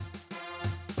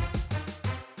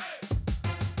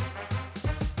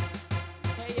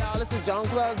this is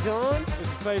John-Claude Jones. This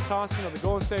is Klay Thompson of the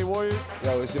Golden State Warriors.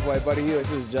 Yo, it's your boy Buddy Hield.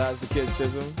 This is Josh the Kid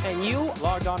Chisholm. And you?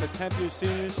 Logged on to 10th year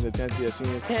seniors. The 10th year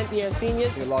seniors. 10th year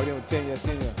seniors. You're logged in with 10 year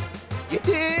senior. You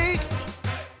dig?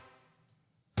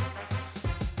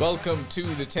 Welcome to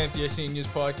the 10th Year Seniors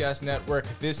Podcast Network.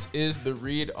 This is the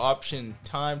read option,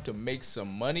 time to make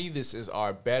some money. This is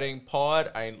our betting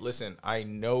pod. I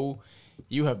know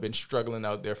you have been struggling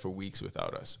out there for weeks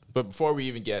without us. But before we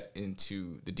even get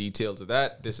into the details of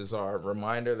that, this is our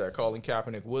reminder that Colin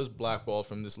Kaepernick was blackballed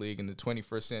from this league in the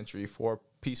 21st century for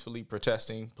peacefully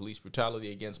protesting police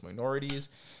brutality against minorities.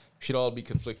 We should all be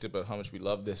conflicted about how much we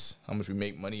love this, how much we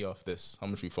make money off this, how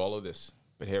much we follow this.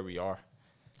 But here we are.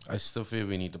 I still feel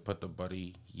we need to put the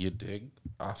Buddy you dig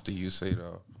after you say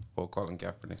the whole Colin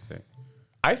Kaepernick thing.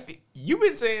 You've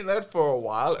been saying that for a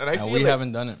while, and we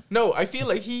haven't done it. No, I feel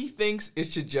like he thinks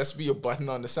it should just be a button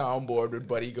on the soundboard with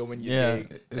Buddy going, you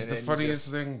dig. It's the funniest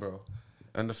thing, bro.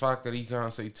 And the fact that he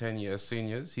can't say 10 year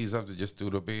seniors, he's have to just do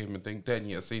the Bahamian thing, 10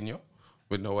 year senior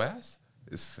with no ass.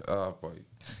 It's, boy.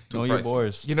 Know your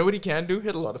boys. You know what he can do?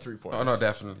 Hit a lot of 3-pointers. Oh, no,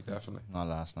 definitely. Not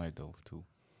last night, though, too.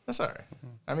 That's all right.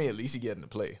 I mean, at least he getting to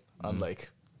play. Unlike...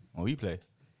 Oh, he play.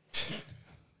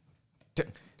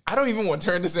 I don't even want to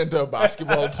turn this into a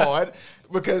basketball pod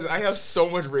because I have so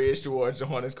much rage towards the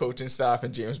Hornets coaching staff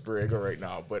and James Borrego right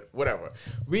now. But whatever.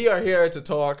 We are here to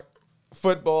talk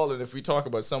football, and if we talk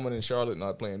about someone in Charlotte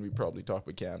not playing, we probably talk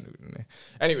with Cam Newton.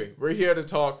 Anyway, we're here to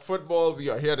talk football. We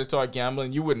are here to talk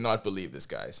gambling. You would not believe this,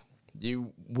 guys.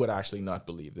 You would actually not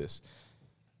believe this.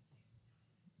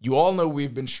 You all know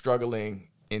we've been struggling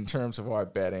in terms of our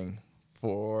betting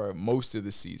for most of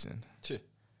the season.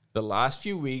 The last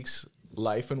few weeks,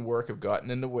 life and work have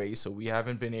gotten in the way, so we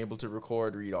haven't been able to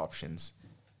record read options.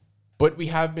 But we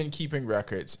have been keeping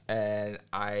records, and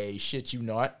I shit you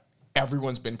not,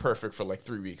 everyone's been perfect for like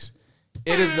 3 weeks.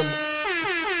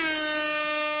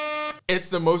 It's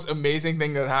the most amazing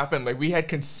thing that happened. Like, we had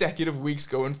consecutive weeks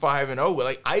going 5-0. Well,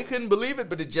 like, I couldn't believe it,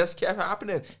 but it just kept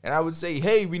happening. And I would say,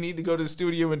 hey, we need to go to the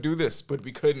studio and do this, but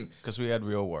we couldn't. Because we had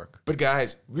real work. But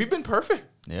guys, we've been perfect.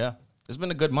 Yeah. It's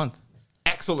been a good month.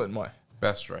 Excellent month.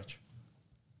 Best stretch.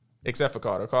 Except for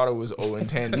Carter. Carter was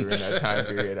 0-10 during that time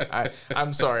period.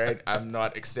 I'm sorry, I'm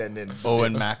not extending.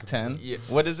 And Mac 10? Yeah.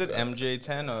 What is it, MJ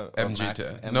 10 or MJ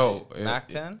 10? Mac, No. Mac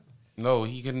 10? No,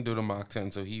 he couldn't do the Mac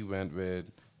 10, so he went with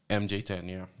MJ 10,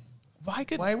 yeah.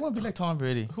 Why won't be like Tom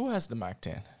Brady? Who has the Mac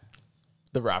 10?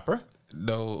 The rapper?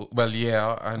 No, well,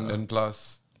 yeah, and then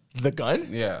plus, The gun?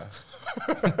 yeah.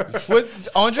 With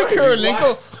Andre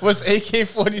Kirilenko was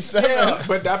AK-47. Yeah,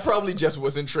 but that probably just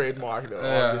wasn't trademarked, though,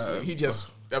 Yeah. obviously.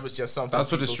 That was just something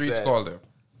That's what the people streets said. called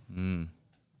him.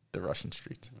 The Russian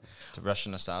streets. The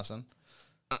Russian assassin.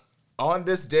 On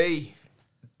this day,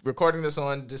 recording this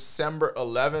on December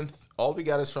 11th, all we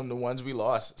got is from the ones we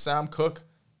lost. Sam Cooke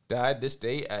died this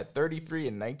day at 33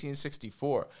 in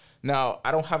 1964. Now,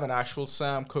 I don't have an actual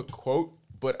Sam Cooke quote,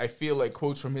 but I feel like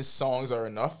quotes from his songs are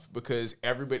enough because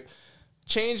everybody...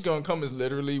 Change Gonna Come is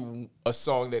literally a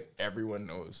song that everyone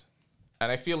knows.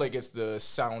 And I feel like it's the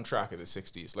soundtrack of the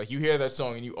 60s. Like, you hear that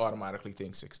song and you automatically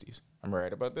think 60s. Am I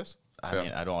right about this? I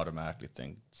mean, I don't automatically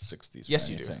think 60s. Yes,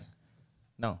 you do.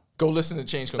 No. Go listen to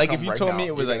Change Gonna Like, Come if you right told now, me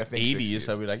it was you're like gonna think 80s,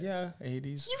 60s. I'd be like, yeah,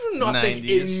 80s. You do not think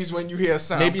 80s when you hear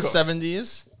Sam Maybe Cooke.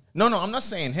 70s. No, I'm not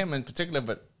saying him in particular,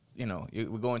 but, you know,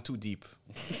 we're going too deep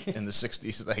in the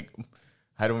 60s. Like,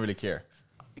 I don't really care.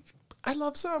 I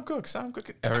love Sam Cooke. Sam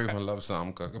Cooke. Everyone loves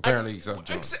Sam Cooke, apparently except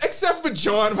John. Except for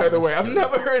John, by the way. I've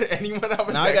never heard anyone have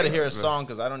a Now I got to hear a negative- song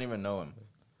because I don't even know him.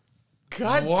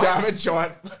 God damn it,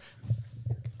 John.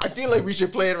 I feel like we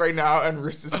should play it right now and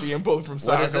risk this being pulled from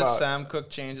SoundCloud. What is it? Sam Cooke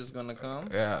Change is going to come?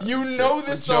 Yeah. You know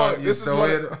this John, song. you This is know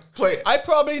what it. play it. I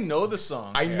probably know the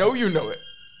song. I know you know it.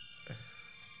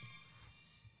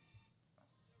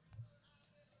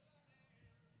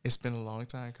 It's been a long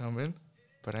time coming,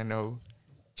 but I know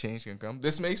change can come.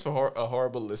 This makes for a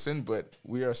horrible listen, but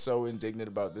we are so indignant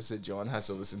about this that John has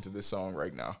to listen to this song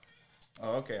right now.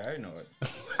 Oh, okay. I know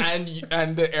it.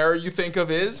 And the era you think of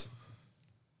is?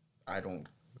 I don't.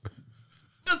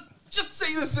 Just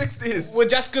say the 60s. Well,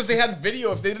 just because they had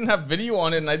video. If they didn't have video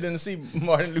on it and I didn't see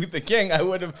Martin Luther King, I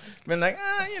would have been like,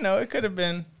 you know, it could have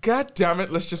been. God damn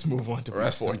it. Let's just move on to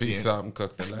Rest in 14. peace, Sam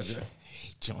Cooke, the legend. I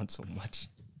hate John so much.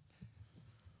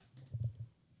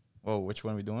 Oh, which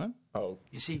one are we doing? Oh,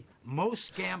 You see,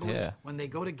 most gamblers, Yeah. when they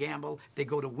go to gamble, they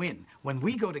go to win. When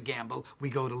we go to gamble, we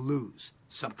go to lose,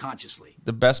 subconsciously.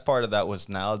 The best part of that was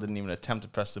Niall didn't even attempt to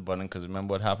press the button because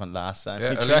remember what happened last time?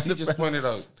 Yeah, He at tried least he to just press- pointed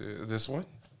out this one.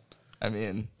 I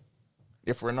mean,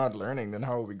 if we're not learning, then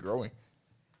how are we growing?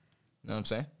 You know what I'm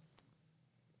saying?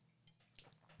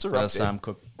 It's a Is that a rough day. Sam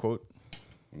Cooke quote?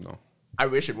 No. I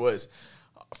wish it was.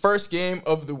 First game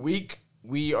of the week,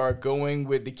 we are going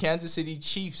with the Kansas City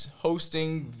Chiefs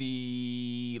hosting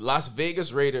the Las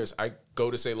Vegas Raiders. I go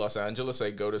to say Los Angeles,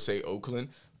 I go to say Oakland,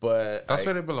 but That's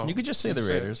where they belong. You could just say the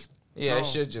Raiders. yeah, No. I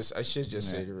should just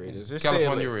say the Raiders. Just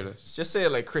California say it like, Raiders. Just say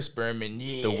it like Chris Berman.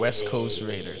 Yeah. The West Coast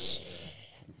Raiders.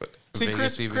 But See,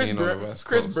 Vegas even ain't on the West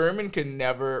Chris Coast. Berman can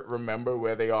never remember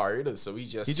where they are either, so He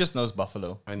just knows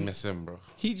Buffalo. I miss him, bro.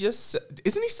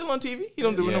 isn't he still on TV? He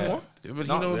don't do it no more. Yeah, but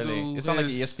Not he don't really. do It's on like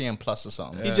his- ESPN Plus or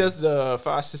something. He just the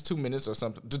fastest 2 minutes or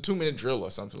something, the 2 minute drill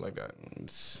or something like that.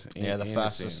 Yeah, the He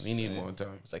fastest. He need more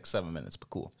time. It's like 7 minutes, but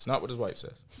cool. It's not what his wife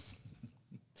says.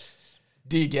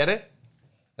 Do you get it?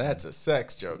 That's a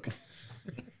sex joke.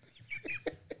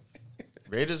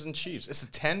 Raiders and Chiefs. It's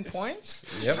 10 points?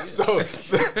 Yep. So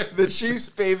the Chiefs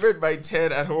favored by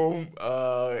 10 at home.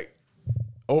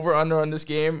 Over under on this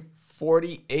game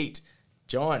 48.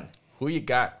 John, who you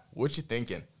got? What you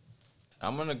thinking?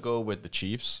 I'm going to go with the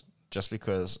Chiefs just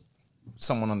because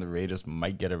someone on the Raiders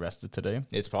might get arrested today.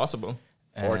 It's possible.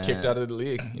 Or kicked out of the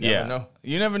league. You never know.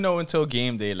 You never know until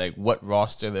game day, like what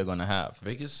roster they're going to have.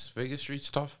 Vegas Street's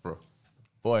tough, bro.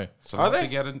 Boy. It's a Are lot they? to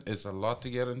get in. It's a lot to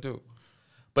get into.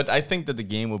 But I think that the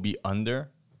game will be under,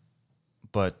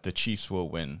 but the Chiefs will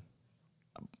win.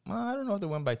 Well, I don't know if they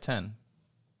win by 10.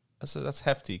 That's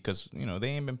hefty because, they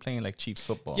ain't been playing like Chiefs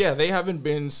football. Yeah, they haven't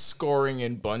been scoring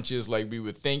in bunches like we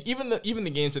would think. Even the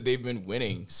games that they've been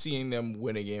winning, seeing them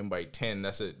win a game by 10,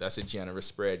 that's a generous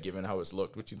spread given how it's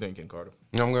looked. What you thinking, Carter?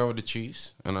 I'm going with the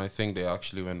Chiefs, and I think they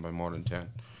actually win by more than 10.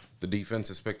 The defense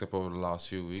has picked up over the last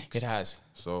few weeks. It has.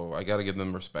 So I got to give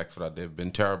them respect for that. They've been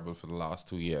terrible for the last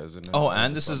 2 years.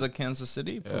 And this is a Kansas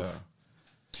City? Yeah.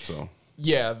 So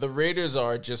Yeah, the Raiders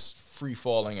are just free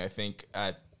falling, I think,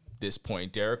 at this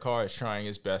point. Derek Carr is trying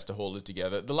his best to hold it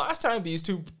together. The last time these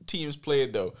two teams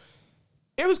played, though,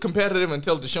 it was competitive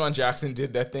until Deshaun Jackson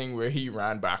did that thing where he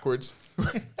ran backwards,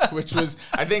 which was,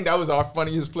 I think that was our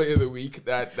funniest play of the week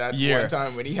that Yeah. one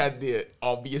time when he had the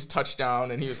obvious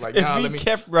touchdown and he was like, If nah, he let me.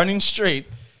 kept running straight,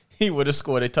 he would have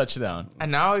scored a touchdown.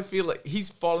 And now I feel like he's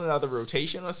falling out of the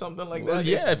rotation or something like Well, that.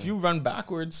 yeah, It's- if you run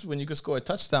backwards when you could score a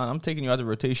touchdown, I'm taking you out of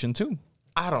rotation too.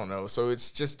 I don't know. So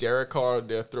it's just Derek Carr.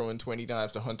 They're throwing 20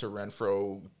 times to Hunter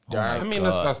Renfro. I mean,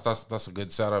 that's a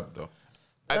good setup though.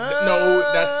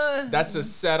 No, that's a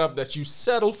setup that you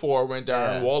settle for when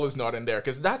Darren Waller's not in there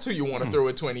because that's who you want to throw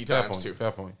it 20 Fair times point. to.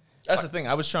 Fair point. That's the thing.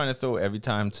 I was trying to throw every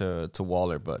time to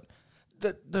Waller, but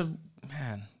the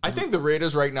man, I think the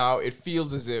Raiders right now, it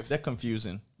feels as if, they're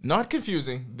confusing. not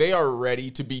confusing, they are ready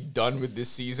to be done with this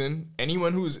season.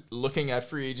 Anyone who's looking at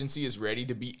free agency is ready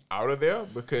to be out of there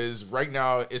because right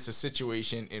now it's a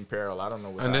situation in peril. I don't know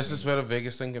what's And happening. this is where the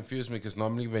Vegas thing confused me because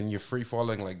normally when you're free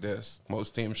falling like this,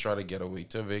 most teams try to get away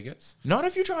to Vegas. Not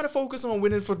if you're trying to focus on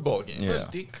winning football games.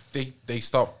 Yeah. They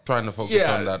stop trying to focus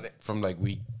Yeah. on that from like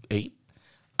week 8.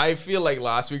 I feel like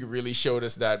last week really showed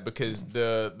us that because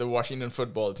the Washington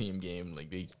football team game,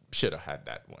 like they should have had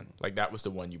that one. Like that was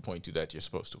the one you point to that you're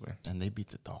supposed to win. And they beat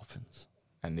the Dolphins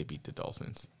And they beat the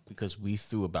Dolphins. because we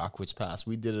threw a backwards pass.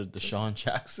 We did it to Deshaun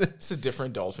Jackson. It's a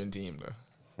different Dolphin team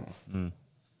though.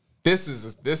 This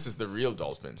is the real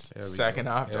Dolphins. we Second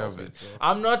go. half Yeah, Dolphins. we go.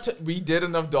 I'm not. We did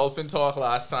enough Dolphin talk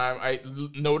last time.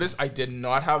 Noticed I did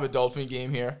not have a Dolphin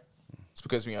game here. It's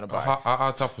because we on a bye.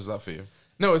 How tough was that for you?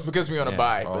 No, it's because we on a Yeah.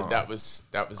 bye. But that was.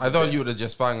 I thought you would have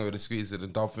just finally would have squeezed it. The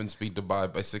Dolphins beat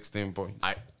Dubai by 16 points.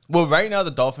 Well, right now the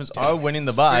Dolphins are winning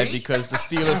the bye See? because the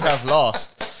Steelers have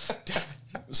lost.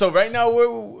 So right now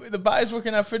the bye is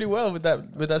working out pretty well with that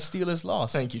Steelers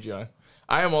loss. Thank you, John.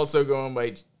 I am also going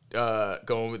with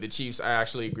the Chiefs. I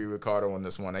actually agree with Carter on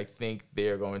this one. I think they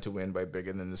are going to win by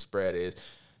bigger than the spread is.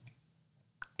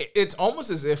 It's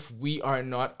almost as if we are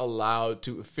not allowed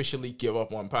to officially give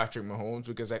up on Patrick Mahomes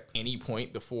because at any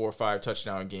point the 4 or 5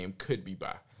 touchdown game could be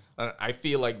back. I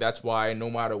feel like that's why no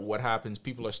matter what happens,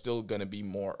 people are still going to be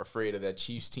more afraid of that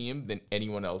Chiefs team than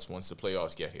anyone else once the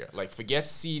playoffs get here. Like, forget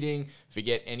seeding,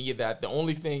 forget any of that. The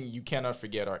only thing you cannot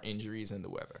forget are injuries and the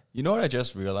weather. You know what I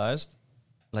just realized?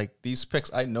 Like these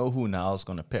picks, I know who Niall's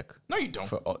gonna pick. No, you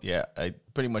don't. I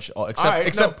pretty much all right,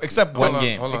 except Hold one on,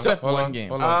 game. hold on, Except hold one on, game.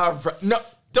 hold on. No,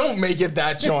 don't make it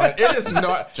that, John. It is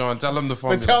not. John, tell them the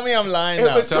formula. But tell me I'm lying It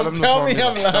now. was- Tell them the Tell me formula.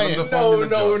 I'm Tell them lying. the No, formula,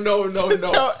 no, John. no,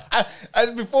 no,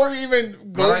 no. Before we even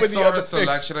go When I with the saw other the picks,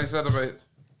 selection, I said,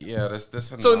 Yeah,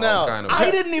 this So now, kind of I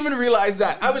didn't even realize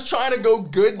that. I was trying to go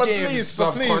good But games. please,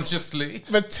 but please. subconsciously.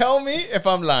 But tell me if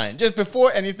I'm lying. Just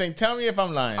before anything, tell me if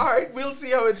I'm lying. All right, we'll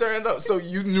see how it turns out. So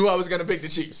you knew I was going to pick the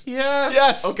Chiefs. Yes.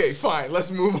 Yes. Okay, fine.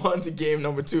 Let's move on to game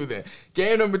number 2 then.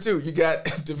 Game number 2, you got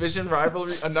division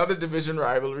rivalry, another division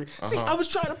rivalry. See, I was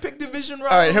trying to pick division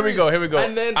rivalry. All right, here we go. Here we go.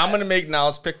 And then I'm going to make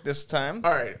Niles pick this time.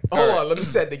 All right, hold on. Let me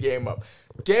set the game up.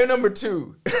 Game number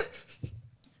 2,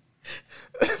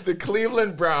 the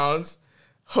Cleveland Browns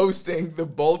hosting the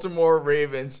Baltimore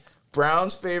Ravens.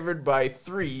 Browns favored by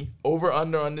 3, over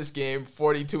under on this game,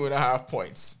 42.5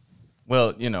 points.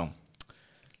 Well,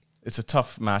 it's a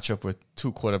tough matchup with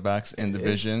two quarterbacks in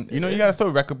division. You got to throw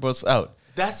record books out.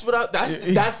 That's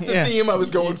that's the Yeah. theme I was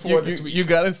going for this week. You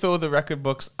got to throw the record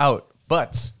books out.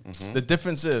 But the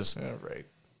difference is All right.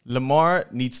 Lamar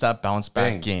needs that bounce back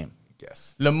Bang. game.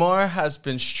 Yes. Lamar has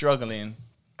been struggling.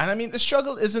 And I mean, the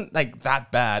struggle isn't like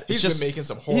that bad. He's been making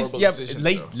some horrible he's- decisions,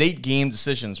 Late though. late game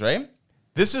decisions, right?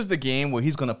 This is the game where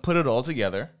he's going to put it all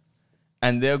together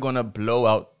and they're going to blow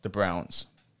out the Browns.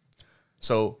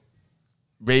 So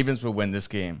Ravens will win this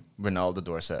game. Ronaldo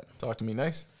Dorsett. Talk to me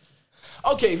nice.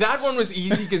 Okay, that one was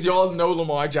easy because y'all know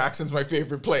Lamar Jackson's my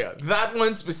favorite player. That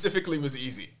one specifically was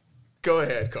easy. Go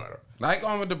ahead, Carter. Like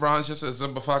on with the Browns, just a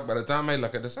simple fact. By the time I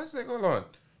look at this, I say, hold on.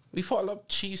 We follow up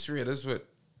Chiefs Raiders with.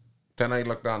 Then I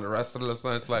look down the rest of the list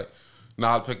and it's like,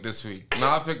 I'll pick this week.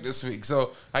 I'll pick this week.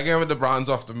 So I get with the Browns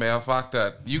off the mere fact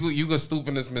that you go stoop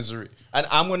in this misery. And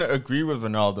I'm going to agree with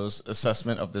Ronaldo's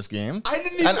assessment of this game. I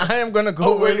didn't even. And I am going to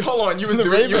go Oh wait, with hold on. You was the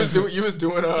doing. You Ravens. was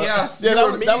doing. Yes. Yeah,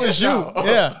 were me that was just you. now. Oh,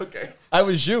 Yeah. Okay. I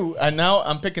was you. And now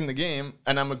I'm picking the game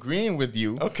and I'm agreeing with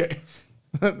you Okay.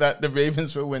 that the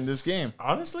Ravens will win this game.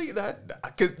 Honestly,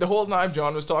 because the whole time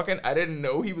John was talking, I didn't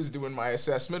know he was doing my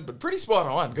assessment, but pretty spot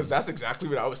on because that's exactly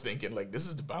what I was thinking. Like, this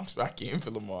is the bounce back game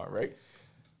for Lamar, right?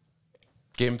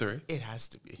 Game 3. It has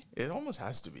to be. It almost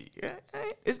has to be. Yeah,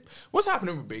 what's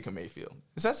happening with Baker Mayfield?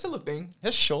 Is that still a thing?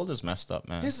 His shoulder's messed up,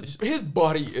 man. His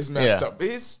body is messed Yeah. up.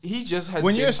 He just has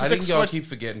When been you're I think 6 y'all foot- keep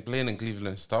forgetting playing in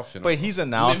Cleveland stuff, But he's a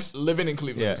now. living in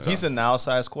Cleveland. Yeah, and stuff. he's a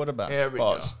now-sized quarterback. There we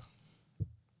Pause. go.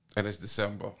 And it's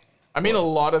December. I mean, a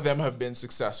lot of them have been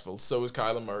successful. So is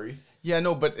Kyler Murray. Yeah,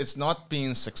 no, but it's not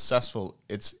being successful.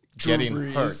 It's Drew getting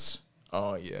Brees. hurt.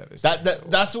 Oh yeah,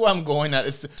 That's what I'm going at.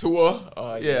 It's the, Tua.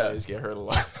 Oh yeah, Yeah. he's get hurt a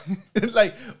lot.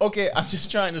 like, okay, I'm just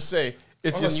trying to say,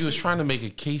 if Hold on, you you're was trying to make a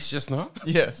case just now?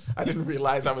 yes, I didn't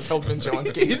realize I was helping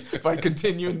John's case by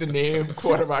continuing to name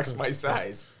quarterbacks my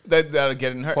size. that are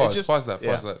getting hurt. Pause, It's just, pause that,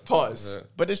 yeah. pause that. Pause. Yeah.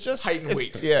 But it's just Height and it's-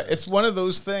 weight. Yeah, it's one of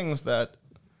those things that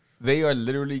they are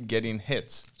literally getting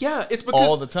hit Yeah, it's because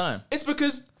all the time. It's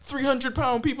because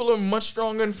 300-pound people are much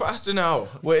stronger and faster now.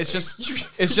 Well, it's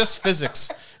just physics.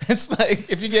 It's like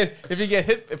if you get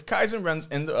hit, if Kaiser runs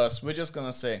into us, we're just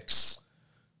gonna say.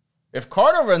 If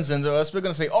Carter runs into us, we're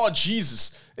gonna say, "Oh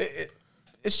Jesus!"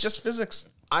 It's just physics.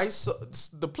 I saw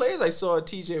the plays I saw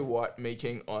T.J. Watt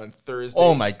making on Thursday.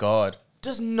 Oh my God!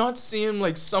 Does not seem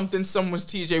like something someone's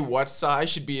T.J. Watt size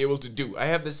should be able to do. I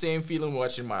have the same feeling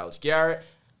watching Myles Garrett,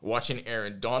 watching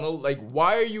Aaron Donald. Like,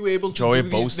 why are you able to Joey do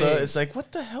these Bosa. things? It's like,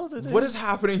 what the hell did they? What is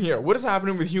happening here? What is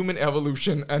happening with human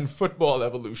evolution and football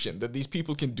evolution that these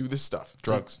people can do this stuff?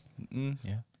 Drugs.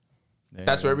 Yeah.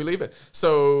 That's where we leave it.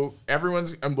 So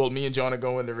everyone's, well, me and John are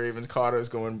going the Ravens. Carter is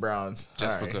going Browns.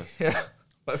 Just All right. because. Yeah.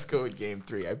 Let's go with game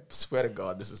 3. I swear to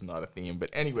God, this is not a theme. But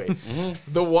anyway,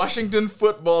 the Washington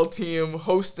football team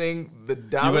hosting the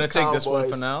Dallas You gonna take Cowboys. this one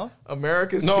for now?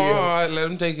 America's No, team. let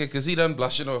him take it because he done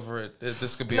blushing over it.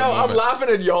 This could be a No, I'm moment. laughing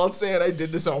at y'all saying I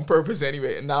did this on purpose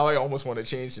anyway, and now I almost want to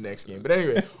change the next game. But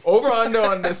anyway, over under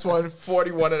on this one,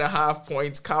 41.5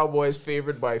 points. Cowboys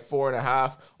favored by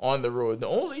 4.5 on the road. The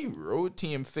only road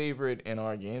team favorite in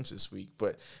our games this week.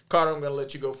 But Carter, I'm going to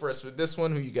let you go first with this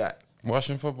one. Who you got?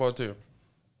 Washington football team.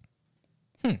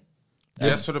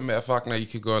 Just for the mere fact now you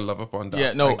could go and love up on that.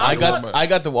 Yeah, no, Like, I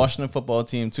got the Washington football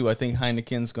team too. I think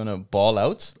Heineken's gonna ball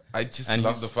out. I just and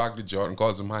love he's- the fact that Jordan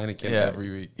calls him Heineken Yeah,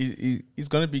 every week. He's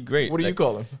gonna be great. What do you Like,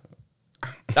 call him?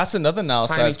 That's another now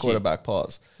size Heineke. quarterback.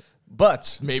 Pause.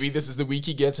 But Maybe this is the week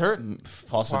he gets hurt.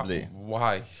 possibly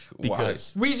Why?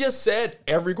 because. We just said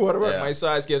every quarterback Yeah. my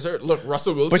size gets hurt. Look,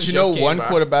 Russell Wilson. But you know, just came one back.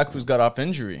 quarterback who's got off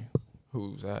injury.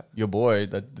 Who's that? Your boy,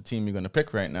 the team you're gonna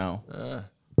pick right now.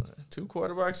 Two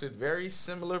quarterbacks with very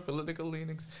similar political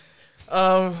leanings.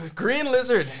 Green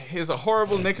Lizard is a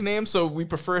horrible nickname, so we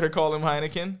prefer to call him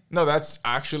Heineken. No, that's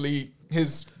actually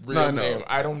his real No. name.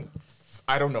 I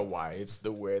don't know why. It's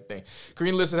the weird thing.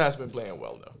 Green Lizard has been playing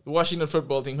well, though. The Washington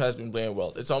football team has been playing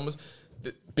well. It's almost...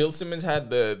 Bill Simmons had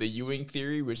the Ewing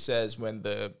theory, which says when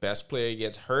the best player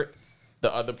gets hurt,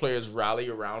 the other players rally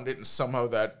around it, and somehow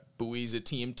that buoys a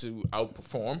team to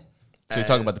outperform. So you're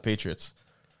talking about the Patriots?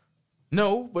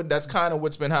 No, but that's kind of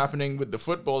what's been happening with the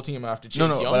football team after Chase No,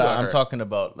 no. Young But got I'm hurt. talking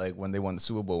about like when they won the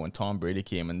Super Bowl when Tom Brady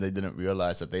came and they didn't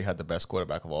realize that they had the best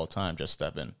quarterback of all time just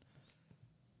step in.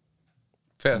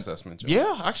 Fair assessment, Joe.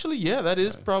 Yeah, actually, yeah, that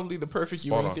is probably the perfect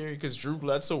Spot Ewing on. theory because Drew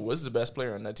Bledsoe was the best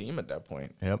player on that team at that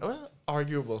point. Yep. Well,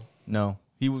 arguable. No,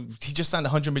 he just signed a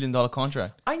 $100 million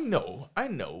contract. I know,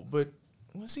 but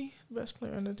was he the best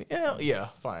player on the team? Yeah,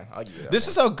 fine. I'll give you that. This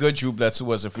is how good Drew Bledsoe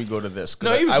was. If we go to this, 'Cause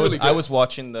No, he was I really good. I was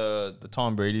watching the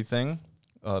Tom Brady thing.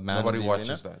 Man Nobody in the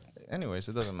watches Arena. that. Anyways,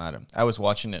 it doesn't matter. I was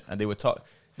watching it, and they would talk.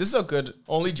 This is how good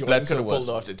Only Jordan Bledsoe could have was.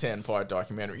 pulled off the 10-part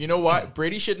documentary. You know what?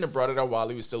 Brady shouldn't have brought it out while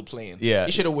he was still playing. Yeah.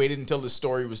 He should have waited until the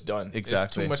story was done.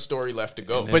 Exactly. There's too much story left to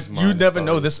go. And But his you mind never is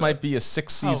know. always This set. might be a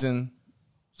 6-season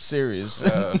series.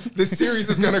 This series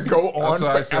is going to go on That's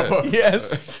what I said. forever.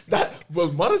 Yes.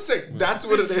 Mother's sake, that's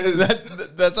what it is.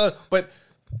 That's all. But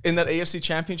in that AFC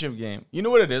Championship game, you know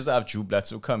what it is to have Drew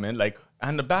Bledsoe come in, like,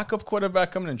 and the backup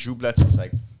quarterback coming in, and Drew Bledsoe was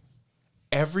like,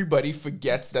 Everybody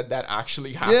forgets that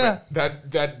actually happened. Yeah.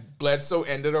 That Bledsoe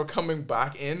ended up coming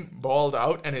back in, balled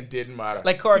out, and it didn't matter.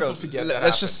 like Cardo. People forget that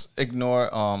Let's happened. just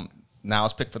ignore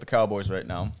Now's pick for the Cowboys right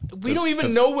now. We don't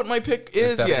even know what my pick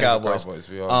is That's yet. the Cowboys.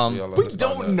 We all We understand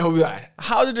don't that. know that.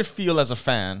 How did it feel as a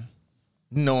fan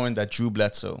knowing that Drew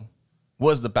Bledsoe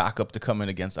was the backup to come in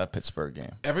against that Pittsburgh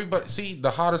game? Everybody, see,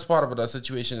 the hardest part about that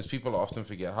situation is people often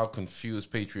forget how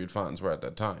confused Patriot fans were at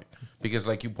that time. Because,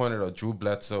 like you pointed out, Drew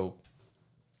Bledsoe,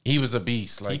 he was a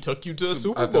beast. Like He took you to a Sup-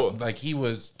 Super at the- Bowl. Like he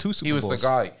was, Two Super he was the Bowls.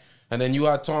 guy. And then you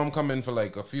had Tom come in for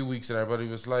like a few weeks, and everybody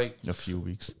was like, A few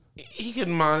weeks. he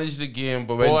can manage the game,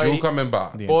 but when Boy, Drew coming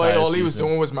back, The Boy, entire all he was season.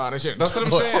 doing was managing. that's what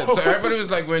I'm saying. So everybody was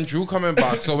like, when Drew coming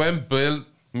back. So when Bill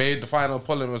made the final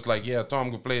pull and was like, yeah, Tom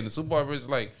could play in the Super Bowl, everybody's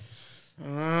like,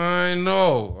 I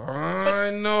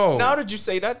know. Now that you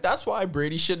say that, that's why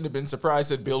Brady shouldn't have been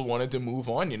surprised that Bill wanted to move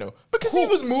on, because he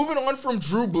was moving on from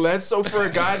Drew Bledsoe for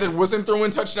a guy that wasn't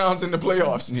throwing touchdowns in the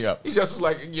playoffs. Yeah. He's just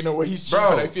like, what, he's cheap,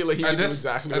 Bro, and I feel like he can do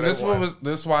exactly what and I this want.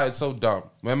 this is why it's so dumb.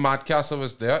 When Matt Castle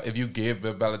was there, if you gave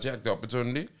Bill Belichick the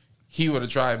opportunity, he would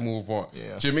have tried to move on.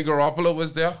 Yeah. Jimmy Garoppolo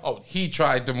was there. Oh. He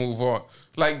tried to move on.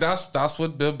 Like that's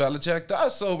what Bill Belichick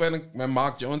does. So when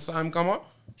Mark Jones time come up,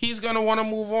 he's gonna want to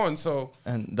move on. So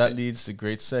And that leads to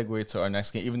great segue to our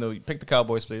next game. Even though you pick the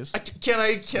Cowboys, please. Can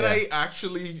I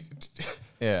actually...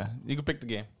 Yeah, you can pick the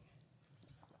game.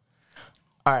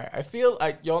 All right, I feel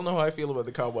like y'all know how I feel about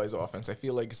the Cowboys offense. I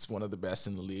feel like it's one of the best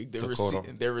in the league. Dakota.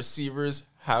 Their receivers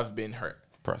have been hurt.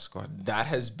 Prescott. That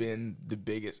has been the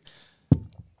biggest.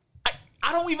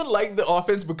 I don't even like the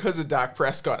offense because of Dak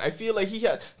Prescott. I feel like he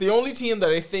has the only team that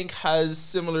I think has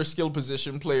similar skill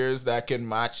position players that can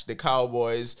match the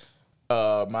Cowboys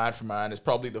man for man is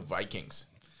probably the Vikings.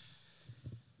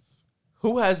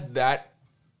 Who has that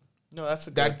No, that's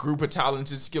a that group of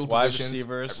talented skill Wide positions,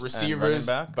 receivers and running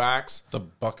back? backs? The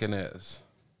Buccaneers.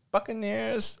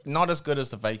 Buccaneers, not as good as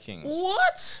the Vikings.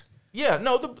 What? Yeah,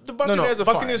 no, the No, Buccaneers no, are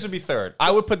Buccaneers fine. would be third.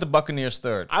 I would put the Buccaneers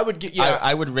third. I would get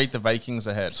I would rate the Vikings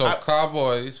ahead. So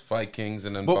Cowboys, Vikings,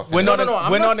 and then But Buccaneers. we're not- No,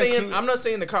 I'm We're not not saying inclu- I'm not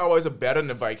saying the Cowboys are better than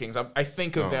the Vikings. I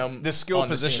think of them The skill on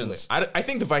the same positions. list. I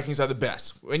think the Vikings are the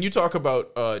best. When you talk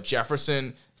about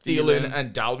Jefferson, Thielen,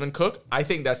 and Dalvin Cook, I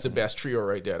think that's the best trio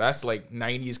right there. That's like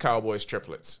 90s Cowboys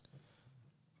triplets.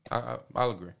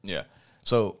 I'll agree. Yeah.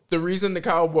 So The reason the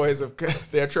Cowboys have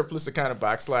their triplets are kind of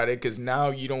backslided because now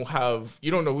you don't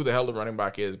know who the hell the running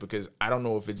back is because I don't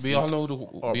know if it's We Zeke all know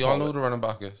or we all know Pollard. the running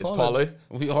back is. It's Pollard.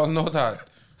 We all know that.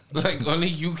 Like only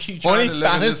you keep trying only to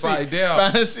live in this idea.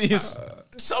 fantasies.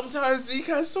 Sometimes Zeke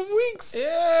has some weeks.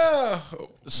 Yeah.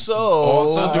 So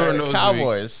Also during those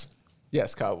Cowboys.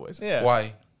 Yes, Cowboys. Yeah.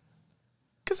 Why?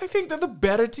 Because I think they're the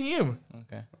better team.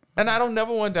 Okay. And I don't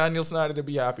never want Daniel Snyder to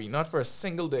be happy, not for a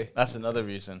single day. That's another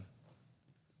reason.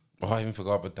 Oh, I even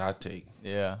forgot about that take.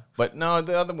 Yeah. But no,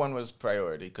 the other one was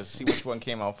priority because see which one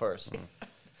came out first.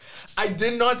 I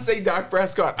did not say Dak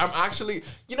Prescott. I'm actually,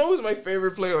 who's my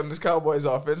favorite player on this Cowboys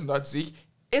offense, not Zeke?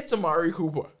 It's Amari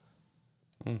Cooper.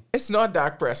 It's not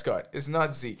Dak Prescott. It's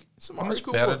not Zeke. It's How Amari much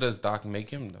Cooper. better does Doc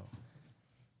make him though?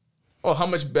 Oh, how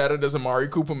much better does Amari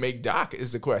Cooper make Dak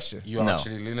is the question. You No.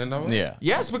 actually leaning that way? Yeah.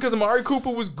 Yes, because Amari Cooper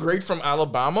was great from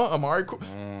Alabama.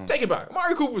 Take it back.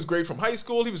 Amari Cooper was great from high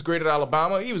school. He was great at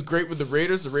Alabama. He was great with the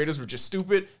Raiders. The Raiders were just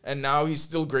stupid. And now he's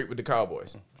still great with the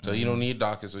Cowboys. So you don't need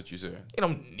Doc, is what you said. You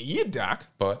don't need Dak.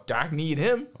 But Dak need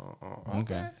him.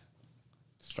 Okay.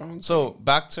 strong. So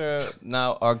back to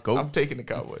now our goat. I'm taking the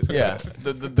Cowboys. Yeah,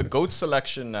 the goat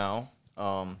selection now.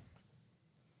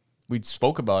 We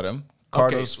spoke about him.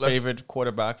 Cardinals' let's- favorite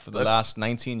quarterback for the let's- last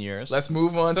 19 years. Let's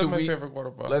move on Still to my week. favorite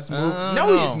quarterback. Let's move. No,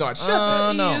 no. he's not. Shut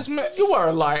up. no. He is, man. You are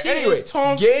a liar. He Anyway, is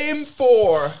Tom- game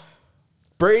 4.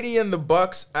 Brady and the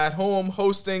Bucks at home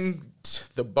hosting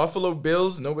the Buffalo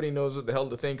Bills. Nobody knows what the hell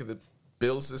to think of the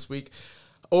Bills this week.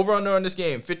 Over under on this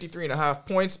game, 53.5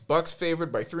 points. Bucks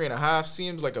favored by 3.5.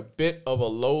 Seems like a bit of a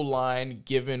low line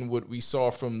given what we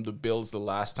saw from the Bills the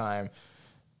last time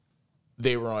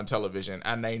they were on television.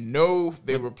 And I know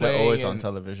they were They're playing always in- on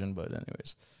television, but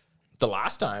anyways. the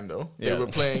last time, though, they Yeah. were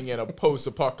playing in a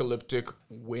post-apocalyptic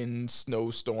wind,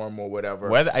 snowstorm, or whatever.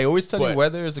 Weather, I always tell But- you,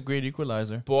 weather is a great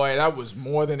equalizer. Boy, that was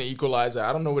more than an equalizer.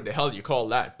 I don't know what the hell you call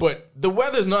that. But the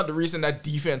weather's not the reason that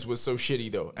defense was so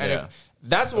shitty, though. And Yeah.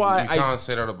 that's why you can't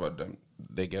say that about them.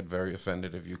 They get very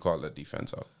offended if you call that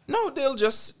defense out. No,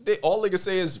 all they can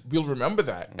say is, we'll remember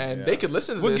that. And they could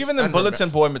listen to We're this. giving them and bulletin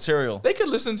board material. They could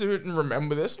listen to it and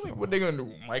remember this. Like, what they going to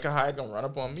do? Micah Hyde going to run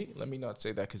up on me? Let me not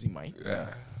say that because he might. Yeah.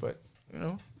 But, you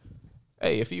know.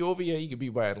 Hey, if he over here, he could be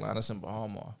by Atlantis and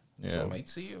Bahama. Yeah. So I might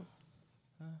see you.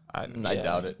 I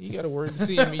doubt it. You got to worry to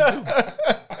see me, too.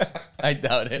 I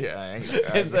doubt it. Yeah, I ain't,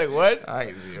 It's like, what? I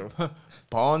ain't see him.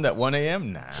 Bond at 1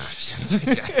 a.m.? Nah.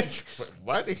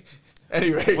 What?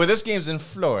 Anyway, Well, this game's in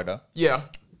Florida. yeah.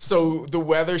 So the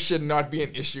weather should not be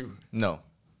an issue No.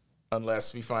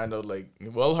 unless we find out,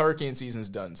 hurricane season's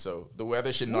done. So the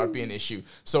weather should not be an issue.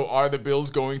 So are the Bills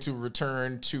going to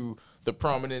return to the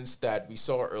prominence that we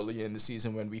saw earlier in the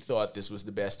season when we thought this was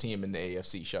the best team in the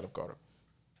AFC? Shut up, Carter.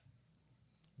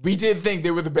 We did think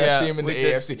they were the best Yeah, team in the we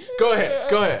did. AFC. Go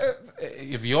ahead.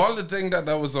 If y'all did think that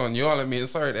was on y'all, I mean,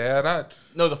 sorry to add that.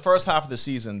 No, the first half of the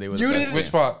season, they were You the best didn't- Which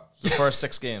team. part? The first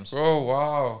 6 games. Oh,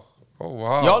 wow. Oh,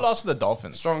 wow. Y'all lost to the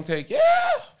Dolphins. Strong take. Yeah.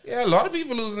 Yeah, a lot of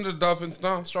people losing to the Dolphins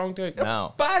now. Strong take.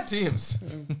 Now. Bad teams.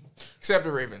 Except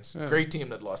the Ravens. Great team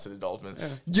that lost to the Dolphins.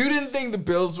 You didn't think the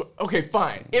Bills were... Okay,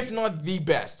 fine. If not the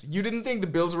best. You didn't think the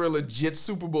Bills were a legit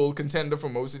Super Bowl contender for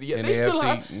most of the year. In They the still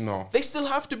AFC, have... no. They still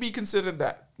have to be considered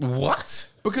that. What?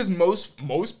 Because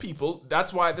most people...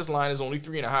 That's why this line is only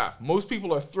 3.5. Most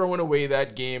people are throwing away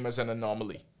that game as an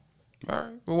anomaly. All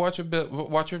right. Well,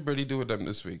 watch what Brady do with them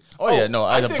this week. Oh, yeah, no,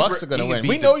 I the think Bucks are Bra- going to he win. beat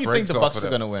We the know you think brakes the off Bucks of are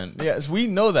them. going to win. Yes, we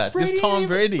know that. This Brady Tom ain't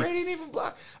Brady. Brady ain't even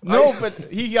block. No, but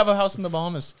he have a house in the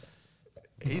Bahamas.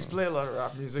 He's playing a lot of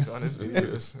rap music on his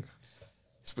videos.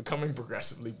 He's becoming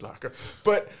progressively blacker.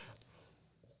 But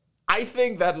I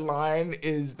think that line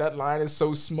is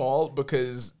so small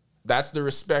because that's the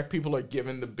respect people are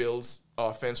giving the Bills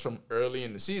offense from early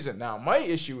in the season. Now, my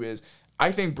issue is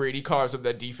I think Brady carves up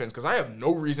that defense because I have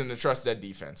no reason to trust that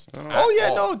defense. Oh,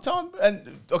 yeah, no, Tom.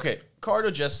 And okay, Carter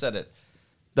just said it.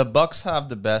 The Bucks have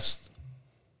the best,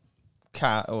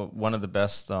 one of the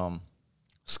best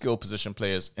skill position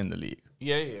players in the league.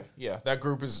 Yeah. That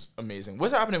group is amazing.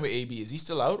 What's happening with AB? Is he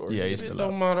still out? Or is Yeah, he he's still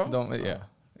don't out. matter. Yeah.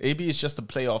 AB is just a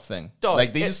playoff thing. Dog,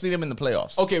 like, they it- just need him in the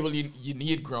playoffs. Okay, well, you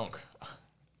need Gronk.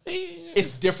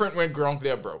 It's different when Gronk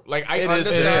there, bro. Like I It is,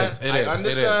 understand, it is, I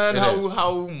understand it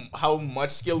is. how much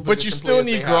skill. But you position still players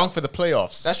need they have. Gronk for the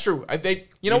playoffs. That's true.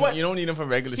 You know what? You don't need him for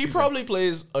regular He season. probably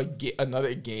plays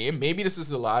another game. Maybe this is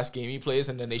the last game he plays,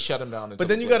 and then they shut him down. But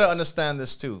then you got to understand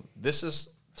this too. This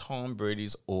is Tom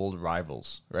Brady's old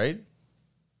rivals, right?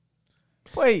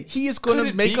 Wait, he is going Could to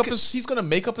it make be up co- he's going to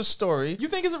make up a story. You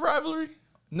think it's a rivalry?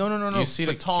 No. You see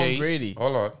for the Tom case, Brady.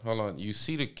 Hold on. You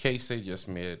see the case they just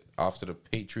made after the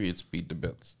Patriots beat the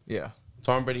Bills. Yeah.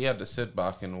 Tom Brady had to sit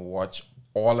back and watch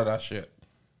all of that shit.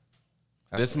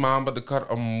 This man about to cut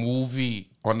a movie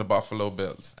on the Buffalo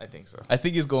Bills. I think so. I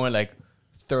think he's going like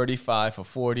 35 for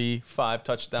 40, 5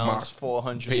 touchdowns, Mark,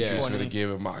 400. Patriots would have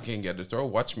gave him Mark can't get the throw.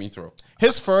 Watch me throw.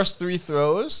 His first 3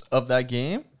 throws of that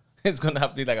game, it's going to have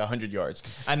to be like 100 yards.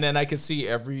 And then I could see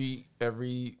every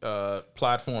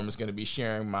platform is going to be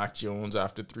sharing Mac Jones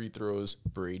after 3 throws,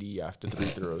 Brady after 3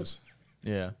 throws.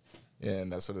 Yeah. Yeah,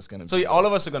 and that's what it's going to So be. all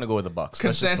of us are going to go with the Bucks.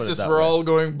 Let's just put it Consensus, that we're way. all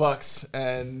going Bucks.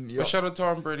 And But shout out to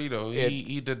Tom Brady though. It-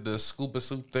 He did the scuba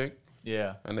soup thing,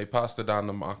 Yeah. and they passed it down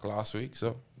to Mark last week.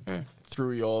 So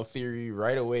threw y'all theory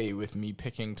right away with me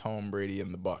picking Tom Brady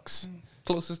and the Bucks.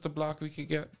 closest to block we could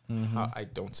get. I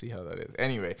don't see how that is.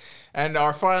 Anyway, and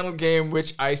our final game,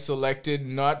 which I selected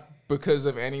not because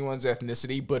of anyone's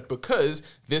ethnicity, but because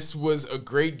this was a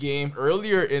great game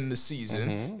earlier in the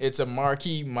season. It's a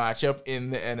marquee matchup in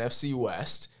the NFC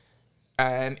West,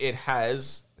 and it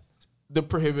has the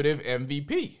prohibitive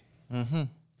MVP. He's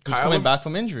coming back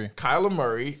from injury. Kyler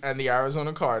Murray and the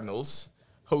Arizona Cardinals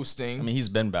hosting. I mean, he's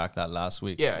been back that last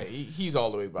week. yeah, he's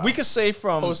all the way back. We could say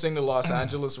from hosting the Los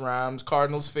Angeles Rams.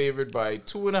 Cardinals favored by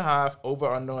 2.5. Over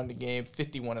under on the game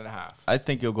 51.5. I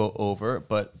think you'll go over,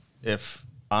 but if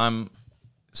I'm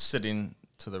sitting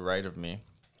to the right of me,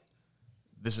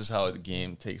 this is how the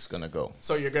game takes gonna go.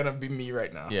 So you're gonna be me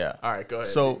right now. Yeah. All right, go ahead.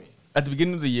 So be me. at the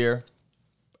beginning of the year,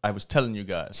 I was telling you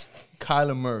guys,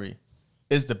 Kyler Murray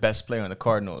is the best player in the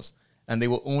Cardinals, and they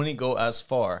will only go as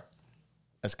far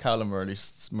as Kyler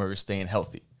Murray staying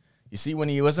healthy. You see, when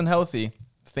he wasn't healthy,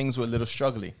 things were a little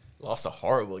struggly. Lost a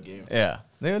horrible game. Yeah,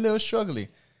 they were a little struggly.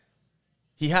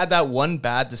 He had that one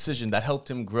bad decision that helped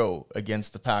him grow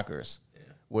against the Packers,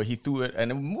 where he threw it,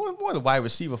 and more the wide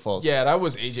receiver faults. Yeah, that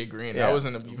was AJ Green. Yeah. That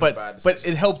wasn't a even but bad decision. but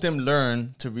it helped him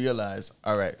learn to realize,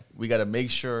 all right, we got to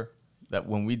make sure that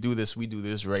when we do this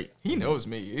right. He knows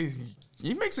me.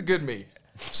 He makes a good me.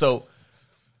 So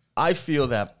I feel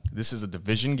that this is a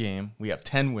division game. We have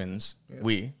 10 wins.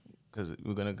 Because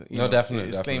we're gonna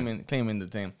definitely. claiming the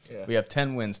thing. Yeah. We have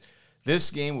 10 wins.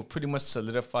 This game will pretty much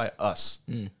solidify us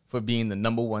for being the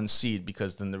number 1 seed,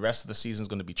 because then the rest of the season is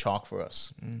going to be chalk for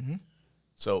us. Mm-hmm.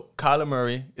 So Kyler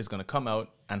Murray is going to come out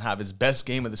and have his best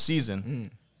game of the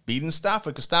season, beating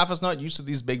Stafford, because Stafford's not used to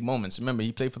these big moments. Remember,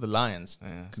 he played for the Lions.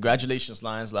 Yeah. Congratulations,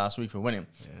 Lions, last week for winning.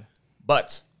 Yeah.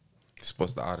 But He's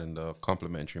supposed to add in the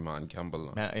complimentary man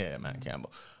Campbell. Man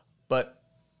Campbell. But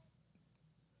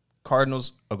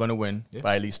Cardinals are going to win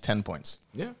by at least 10 points.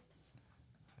 Yeah.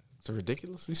 It's a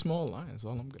ridiculously small line, is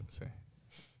all I'm going to say.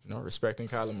 Respecting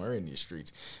Kyler Murray in these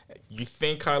streets. You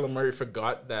think Kyler Murray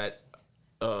forgot that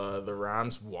the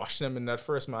Rams washed them in that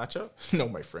first matchup? No,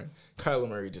 my friend. Kyler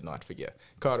Murray did not forget.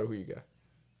 Carter, who you got?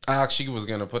 I actually was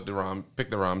gonna pick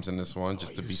the Rams in this one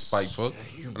just to be spiteful,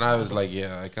 and I was like,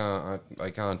 I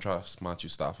can't trust Matthew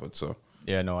Stafford, so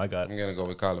yeah, no, I'm gonna go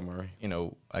with Kyler Murray.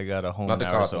 I got a home Not in the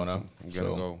Arizona. Cardinals. I'm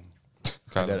gonna go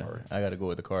Kyler Murray. I got to go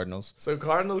with the Cardinals. So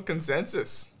Cardinal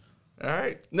consensus. All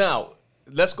right. Now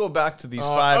let's go back to these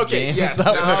 5 games. Yes.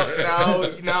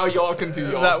 now y'all can do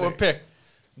y'all that were thing. picked.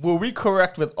 Were we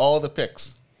correct with all the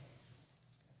picks?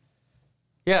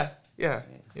 Yeah.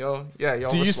 Y'all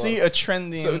Do you see a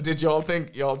trending? So did y'all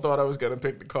thought I was gonna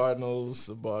pick the Cardinals,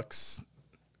 the Bucks,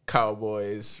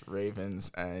 Cowboys,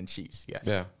 Ravens, and Chiefs? Yes.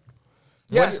 Yeah.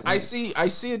 Yes, I see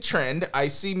a trend. I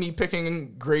see me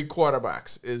picking great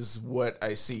quarterbacks is what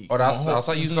I see. Oh, that's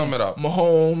how you sum it up.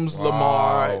 Mahomes, Wow.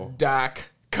 Lamar, Dak,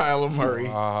 Kyler Murray,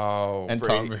 Wow. and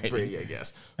Tom Brady. I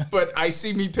guess. But I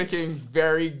see me picking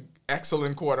very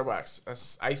excellent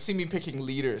quarterbacks. I see me picking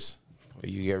leaders.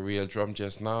 You get real drum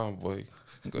just now, boy.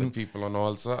 Good people on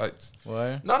all sides.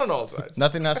 What? Not on all sides.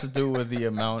 Nothing has to do with the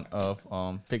amount of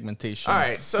pigmentation. All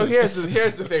right, so here's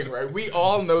the thing, right? We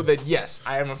all know that, yes,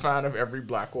 I am a fan of every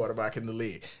black quarterback in the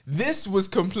league. This was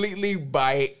completely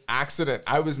by accident.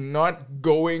 I was not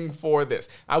going for this.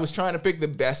 I was trying to pick the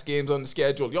best games on the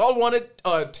schedule. Y'all wanted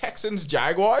Texans,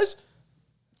 Jaguars?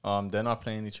 They're not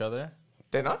playing each other.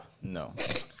 They're not? No.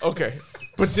 Okay.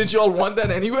 But did y'all want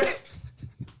that anyway?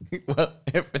 Well,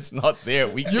 if it's not there,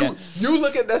 we can't. You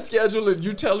look at that schedule and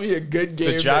you tell me a good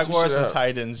game. The Jaguars and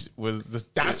Titans with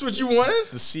That's what you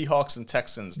wanted? the Seahawks and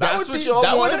Texans. That's what y'all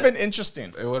That would wanted? have been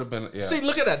interesting. It would have been, yeah. See,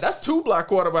 look at that. That's 2 black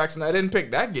quarterbacks, and I didn't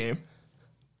pick that game.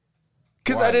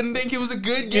 Because I didn't think it was a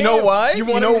good game. You know why? You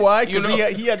know why? You Because know-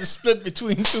 he had to split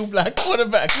between 2 black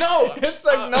quarterbacks. No. It's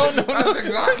like, no. That's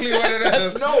exactly what it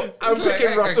is. No, I'm It's like,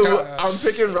 picking I Russell. can't- I'm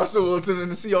picking Russell Wilson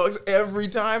and the Seahawks every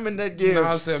time in that game. No,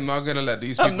 I'll say I'm not gonna let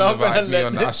these I'm people not gonna divide me let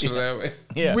on this- national level.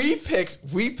 Yeah. We picked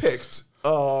Ravens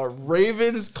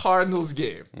Cardinals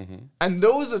game, and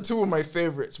those are 2 of my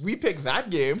favorites. We picked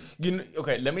that game.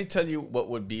 Okay, let me tell you what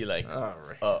would be like All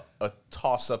right. a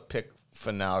toss-up pick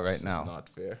for now, right This now. is not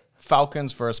fair.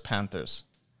 Falcons versus Panthers.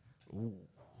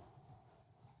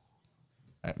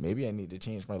 Maybe I need to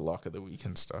change my lock of the week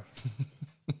and stuff.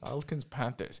 Falcons,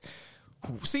 Panthers.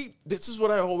 See, this is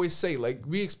what I always say. Like,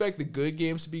 we expect the good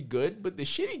games to be good, but the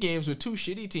shitty games with 2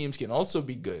 shitty teams can also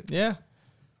be good. Yeah.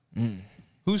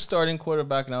 Who's starting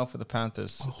quarterback now for the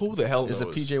Panthers? Who the hell knows? Is it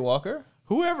PJ Walker?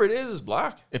 Whoever it is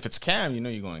black. If it's Cam, you know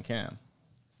you're going Cam.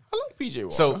 I like PJ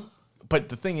Walker. So, but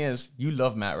the thing is, you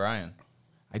love Matt Ryan.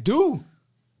 I do.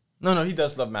 No, he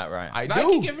does love Matt Ryan. I I do.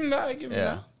 can give him that. I give him yeah.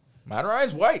 that. Matt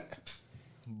Ryan's white.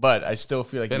 But I still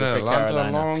feel like Been you in pick Atlanta a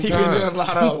Carolina. long He's been in time.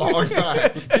 Atlanta a long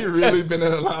time. He really been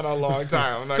in Atlanta a long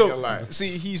time. I'm not gonna lie.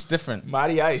 see, he's different.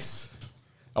 Matty Ice.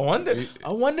 I wonder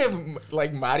if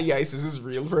like Matty Ice is his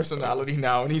real personality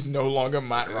now, and he's no longer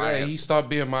Matt Yeah, Ryan. he stopped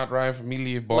being Matt Ryan for me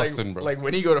leave Boston, bro. Like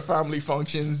when he go to family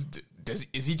functions,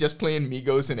 is he just playing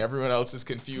Migos and everyone else is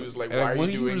confused? Like, why are what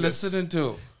you are you doing this? listening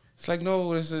to? It's like,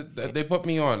 no, this is, they put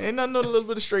me on. Ain't nothing, a little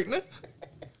bit of straightening.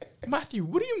 Matthew,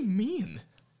 what do you mean?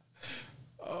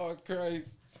 Oh,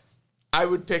 Christ. I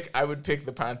would pick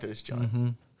the Panthers,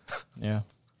 John. Yeah.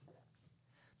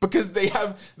 Because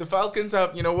the Falcons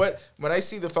have, you know what? When I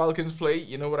see the Falcons play,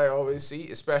 you know what I always see?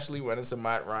 Especially when it's a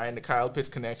Matt Ryan, the Kyle Pitts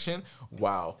connection.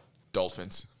 Wow,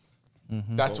 Dolphins.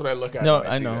 That's what I look at. No, when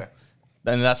I see know. that.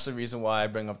 And that's the reason why I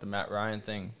bring up the Matt Ryan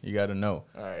thing. You got to know.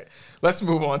 All right. Let's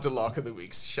move on to Lock of the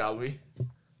Weeks, shall we?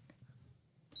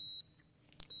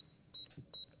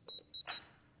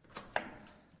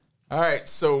 All right,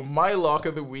 so my lock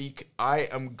of the week, I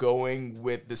am going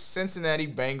with the Cincinnati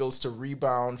Bengals to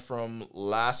rebound from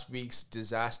last week's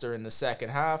disaster in the second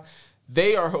half.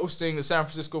 They are hosting the San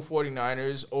Francisco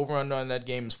 49ers. Over under on that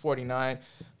game is 49.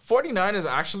 49 is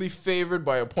actually favored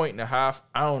by 1.5.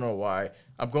 I don't know why.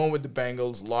 I'm going with the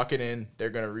Bengals. Lock it in. They're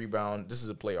going to rebound. This is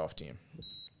a playoff team.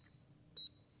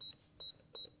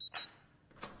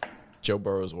 Joe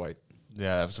Burrow's white.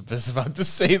 Yeah, I was just about to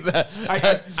say that. I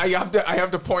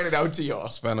have to point it out to y'all.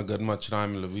 Spent a good much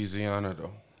time in Louisiana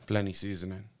though. Plenty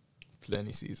seasoning.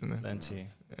 Plenty seasoning. Plenty.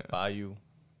 Bayou.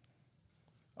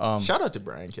 Shout out to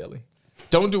Brian Kelly.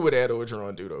 Don't do what Ed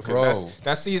Orgeron do though, Bro. because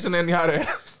that seasoning got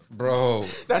Bro.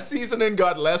 that seasoning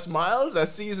got Les Miles. That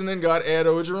seasoning got Ed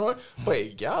Orgeron.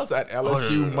 But y'all at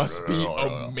LSU must be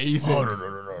amazing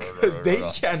because they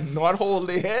cannot hold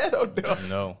their head out there.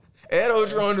 No. Ed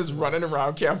Orgeron is running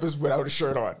around campus without a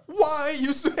shirt on. Why?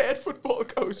 He's the head football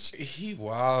coach. He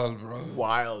wild, bro.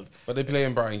 Wild. But they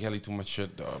playing Brian Kelly too much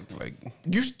shit, dog. Like,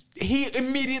 He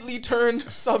immediately turned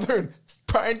Southern.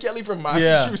 Brian Kelly from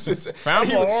Massachusetts. Yeah.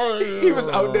 He was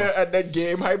out there at that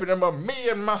game hyping him up. Me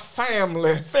and my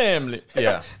family. Family.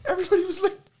 Yeah. Everybody was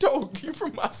like, dog, you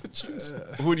from Massachusetts.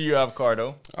 Who do you have,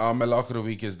 Cardo? my lock of the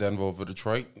week is Denver over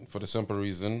Detroit for the simple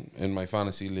reason in my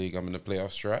fantasy league I'm in the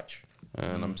playoff stretch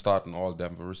and I'm starting all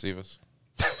Denver receivers.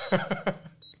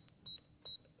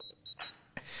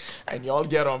 And y'all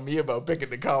get on me about picking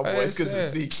the Cowboys because of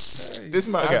Zeke. This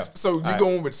man. Okay. So you're All right.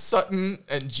 going with Sutton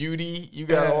and Judy. You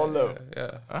got all of.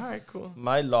 Yeah. All right, cool.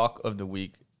 My lock of the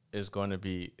week is going to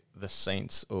be the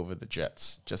Saints over the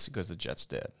Jets, just because the Jets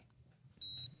dead.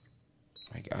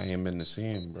 Like, I am in the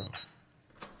same, bro.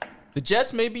 The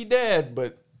Jets may be dead,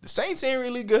 but the Saints ain't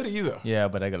really good either. Yeah,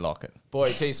 but I can lock it. Boy,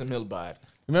 Taysom Hill bad.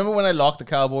 Remember when I locked the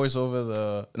Cowboys over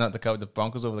the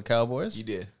Broncos over the Cowboys? You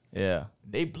did. Yeah.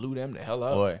 They blew them the hell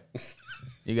out. Boy,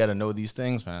 you got to know these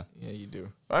things, man. Yeah, you do.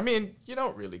 I mean, you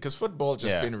don't really, because football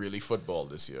just Yeah. been really football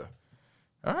this year.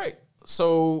 All right,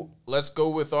 so let's go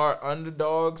with our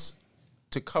underdogs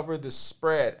to cover the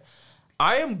spread.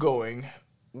 I am going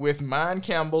with Man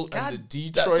Campbell and the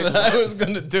Detroit That's what I Lions. was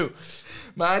going to do.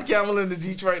 Man Campbell and the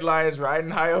Detroit Lions riding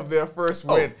high off their first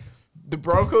win. The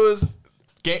Broncos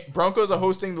are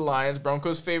hosting the Lions.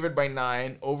 Broncos favored by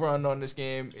 9. Over on this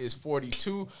game is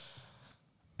 42.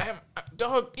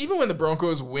 Dog, even when the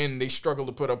Broncos win, they struggle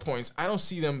to put up points. I don't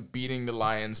see them beating the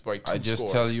Lions by 2 I just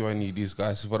scores. tell you I need these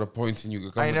guys to put up points and you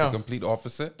can come I with know. the complete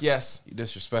opposite. Yes. You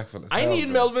disrespectful as I hell, need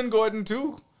bro. Melvin Gordon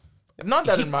too. Not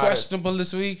that He it matters. questionable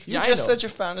this week. You Yeah, I just know. said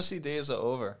your fantasy days are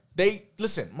over.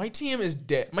 Listen, my team is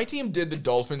dead. My team did the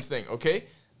Dolphins thing, okay?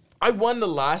 I won the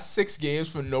last 6 games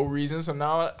for no reason, so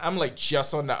now I'm like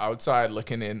just on the outside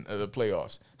looking in at the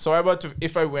playoffs. So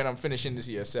if I win, I'm finishing this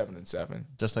year 7-7.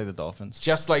 Just like the Dolphins.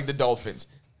 Just like the Dolphins.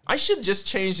 I should just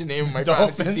change the name of my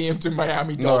fantasy Dolphins. team to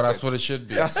Miami Dolphins. No, that's what it should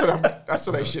be. That's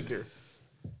what I should do.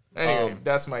 Anyway,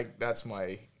 that's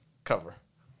my cover.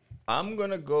 I'm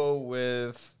going to go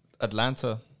with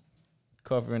Atlanta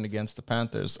covering against the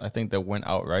Panthers. I think they went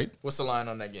outright. What's the line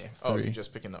on that game? Oh, 3. you're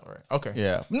just picking up, right? Okay.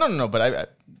 Yeah. No,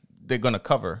 but they're going to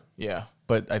cover, Yeah.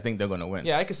 but I think they're going to win.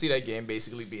 Yeah, I could see that game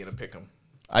basically being a pick 'em.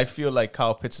 I feel like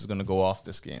Kyle Pitts is going to go off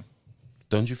this game.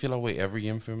 Don't you feel that way every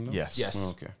game for him? Though? Yes. Yes.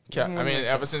 Oh, okay. I mean,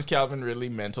 ever since Calvin Ridley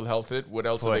mental health it, what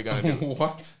else are they gonna do?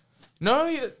 What?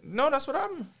 No, that's what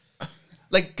I'm.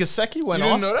 Like Gesicki went You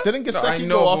didn't off. know that? Didn't No, I Gesicki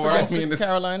know, go off but I against mean, it's-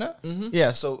 Carolina?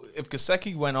 Yeah, so if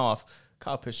Gesicki went off,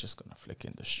 Kyle Pitts just going to flick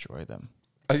and destroy them.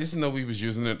 I just know we was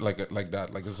using it like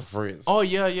that, like as a phrase. Oh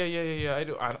yeah. I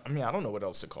do. I mean, I don't know what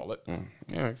else to call it.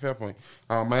 Yeah, right, fair point.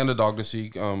 My underdog this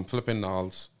week, flipping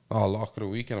Niles, lock of the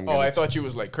week, and I'm. Oh, gonna I thought you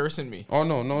was like cursing me. Oh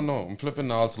no! I'm flipping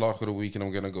Niles lock of the week, and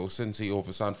I'm gonna go Cincy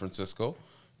over San Francisco,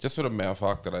 just for the mere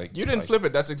fact that I. You didn't flip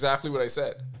it. That's exactly what I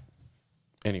said.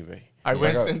 Anyway. I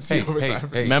went got- Cincy over San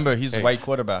Francisco. Remember, he's a white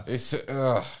quarterback. It's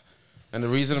and the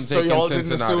reason I'm So taking y'all Cincinnati.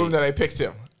 didn't assume that I picked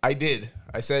him. I did.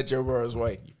 I said Joe Burrow's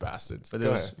white. You bastards. But Go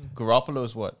there was ahead.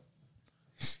 Garoppolo's what?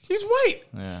 He's white.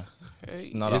 Yeah.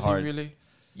 Hey, Not a is he hard- really?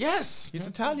 Yes. He's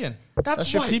Italian.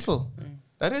 That's your white. people.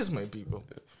 That is my people.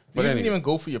 But you anyway. didn't even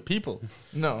go for your people.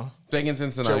 No. Taking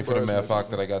Cincinnati Joe for the Burrow's mere my fact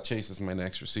that I got Chase as my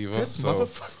next receiver. This so,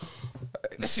 motherfucker.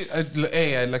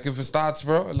 Hey, I looking for stats,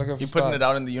 bro. I looking for You're putting stats. it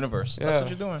out in the universe. Yeah. That's what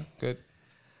you're doing. Good.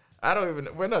 I don't even.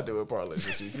 We're not doing parlays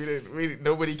this week.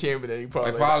 Nobody came with any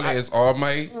parlays. My parlay is all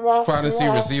my fantasy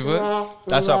receivers.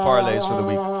 That's our parlays for the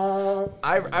week.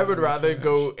 I would rather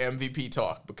go MVP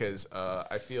talk because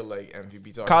I feel like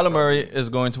MVP talk. Kyler is Murray is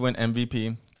going to win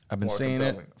MVP. I've been More saying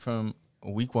compelling. it from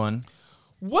week one.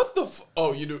 What the?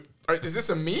 Oh, you do. Is this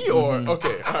a me or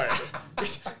okay? All right.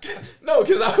 No,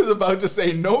 because I was about to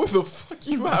say no. The fuck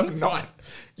you have not.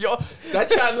 Yo, that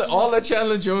Chandler, all that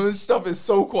Chandler Jones stuff is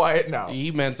so quiet now.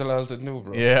 He mental health new,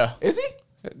 bro. Yeah. Is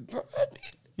he?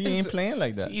 He ain't playing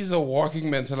like that. He's a walking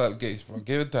mental health case, bro.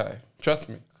 Give it time. Trust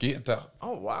me. Give it time.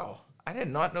 Oh wow, I did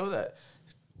not know that.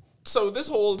 So this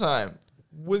whole time,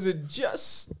 was it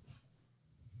just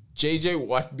JJ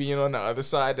Watt being on the other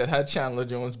side that had Chandler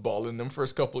Jones balling them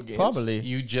first couple of games? Probably.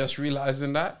 You just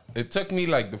realizing that? It took me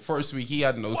like the first week he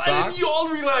had no Why socks. didn't you all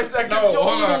realize that? No, Because you're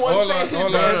hold the on, one hold saying on, he's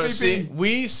hold the on. MVP. See,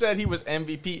 we said he was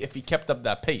MVP if he kept up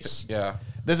that pace. Yeah.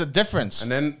 There's a difference.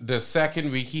 And then the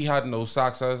second week he had no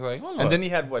socks. I was like, hold on. And then he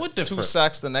had what 2 difference?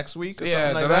 sacks the next week or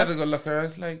Yeah, something like then I had that. to go look at her.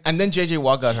 It's like, And then JJ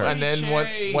Watt got hurt. And then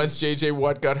JJ. once JJ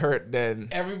Watt got hurt, then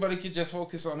everybody could just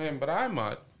focus on him, but I'm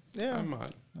not. Yeah. I'm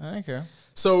not. I don't care.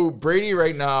 so Brady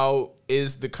right now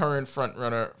is the current front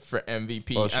runner for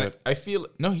MVP. Bullshit. And I feel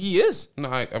no, he is. No,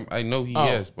 I know he Oh.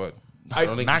 is, but I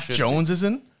don't think Mac he should Jones is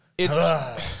in?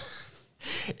 It's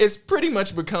it's pretty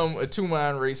much become a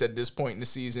 2-man race at this point in the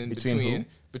season Between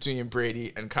between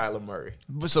Brady and Kyler Murray.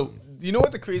 But so, you know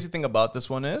what the crazy thing about this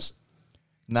one is?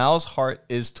 Niall's heart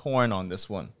is torn on this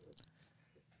one.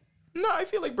 No, I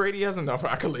feel like Brady has enough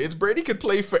accolades. Brady could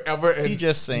play forever and He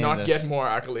just saying not this. get more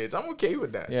accolades. I'm okay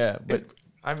with that. Yeah, but-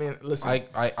 I mean, listen.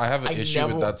 I have an issue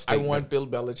with that I statement. want Bill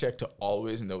Belichick to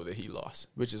always know that he lost,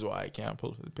 which is why I can't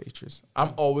pull for the Patriots.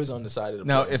 I'm always on the side of the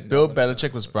Now, player, if never Bill on the side of Belichick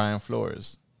the was player. Brian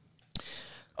Flores,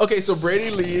 Okay, so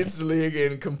Brady leads the league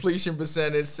in completion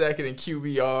percentage, second in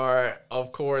QBR.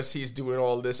 Of course, he's doing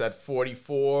all this at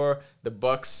 44. The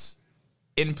Bucks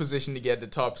in position to get the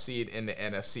top seed in the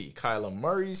NFC. Kyler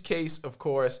Murray's case, of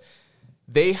course,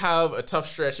 they have a tough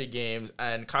stretch of games,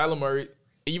 and Kyler Murray,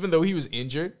 even though he was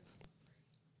injured,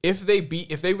 if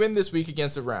they win this week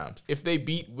against the Rams, if they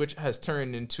beat, which has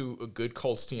turned into a good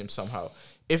Colts team somehow,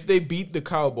 if they beat the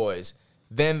Cowboys,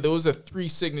 then those are 3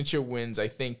 signature wins, I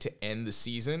think, to end the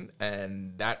season,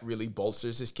 and that really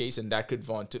bolsters his case, and that could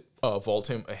vault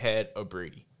him ahead of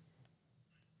Brady.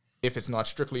 If it's not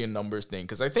strictly a numbers thing,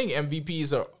 because I think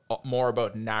MVPs are more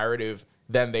about narrative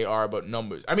than they are about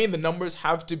numbers. I mean, the numbers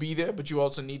have to be there, but you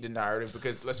also need the narrative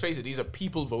because, let's face it, these are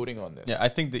people voting on this. yeah, I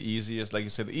think the easiest, like you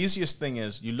said, the easiest thing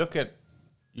is you look at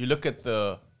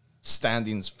the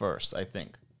standings first, I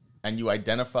think, and you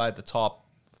identify the top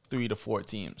 3 to 4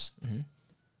 teams.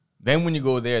 Then when you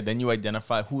go there, then you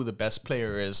identify who the best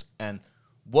player is and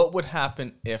what would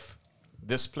happen if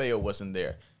this player wasn't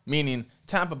there. Meaning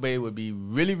Tampa Bay would be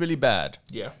really, really bad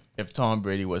Yeah. if Tom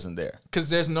Brady wasn't there.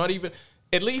 Because there's not even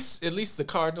at least the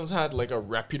Cardinals had like a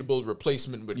reputable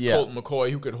replacement with Yeah. Colt McCoy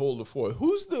who could hold the fort.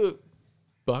 Who's the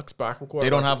Bucks backup quarterback? They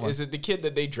don't have one. Is it the kid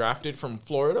that they drafted from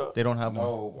Florida? They don't have one.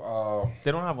 Oh,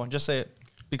 They don't have one. Just say it.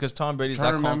 Because Tom Brady's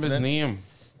trying to not remember his confident. name.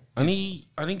 And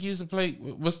I think he used to play.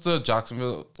 What's the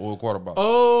Jacksonville old quarterback?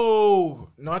 Oh,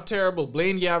 not terrible.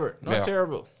 Blaine Gabbert. Not Yeah.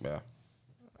 terrible. Yeah.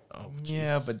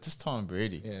 Yeah, but this Tom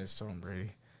Brady. Yeah, it's Tom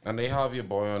Brady. And they have your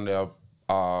boy on their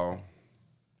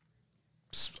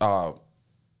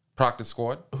practice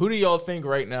squad. Who do y'all think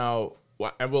right now?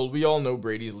 Well, we all know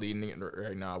Brady's leading it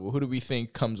right now, but who do we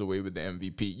think comes away with the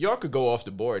MVP? Y'all could go off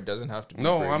the board. It doesn't have to be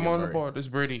No, Brady I'm or on the Murray. board. It's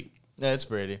Brady. Yeah, it's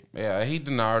Brady. Yeah, I hate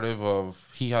the narrative of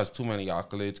he has too many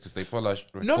accolades because they put like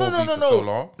No, Kobe no, no, for no, so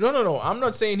long. no. I'm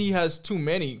not saying he has too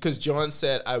many because John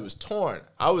said I was torn.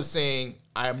 I was saying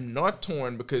I'm not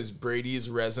torn because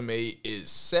Brady's resume is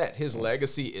set. His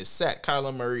legacy is set.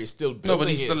 Kyler Murray is still building. No, but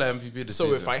he's his. still the MVP this So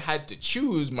if season. I had to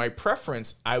choose my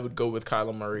preference, I would go with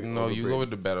Kyler Murray. No, over you Brady. go with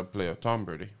the better player, Tom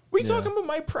Brady. We talking about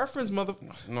my preference, mother.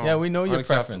 No, Yeah, we know your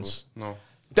unacceptable. preference. No.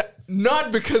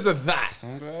 Not because of that.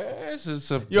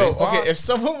 It's a Yo, big part. okay, if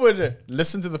someone would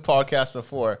listen to the podcast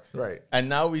before, Right. and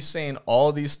now we're saying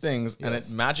all these things and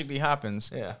Yes. it magically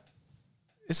happens, Yeah.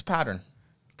 it's a pattern.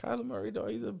 Kyler Murray, though,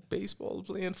 he's a baseball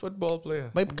playing football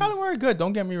player. But Kyler Murray good,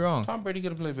 don't get me wrong. Tom Brady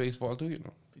could have played baseball too, you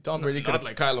know. Tom Brady could Not have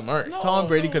like Kyler Murray. Tom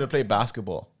Brady could have played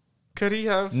basketball. Could he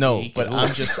have? No, He but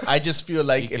could I just feel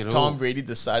like He if could Tom hoop. Brady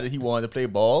decided he wanted to play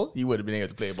ball, he would have been able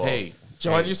to play ball. Hey,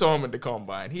 John, hey, you saw him at the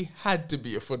combine. He had to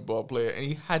be a football player, and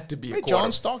he had to be a Hey, quarterback.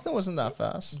 John Stockton wasn't that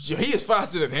fast. He is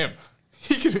faster than him.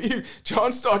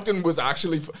 John Stockton was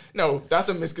actually no. That's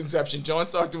a misconception. John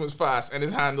Stockton was fast, and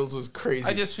his handles was crazy.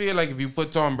 I just feel like if you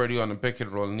put Tom Brady on the pick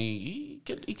and roll knee,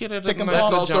 he could have Pick and nice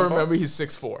roll. Let's little also jump remember ball. he's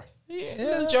 6'4". Yeah,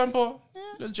 little jump ball.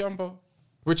 little jumbo.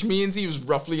 Which means he was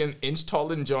roughly an inch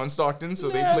taller than John Stockton, so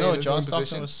they played No, in the John same Stockton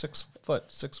position. was 6 foot,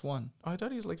 6'1". Oh, I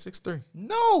thought he was like 6'3".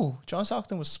 No, John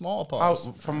Stockton was small. How? Pause.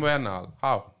 From where now?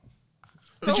 How?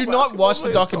 Did you No, not basketball watch the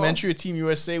players tall. documentary of Team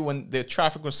USA when the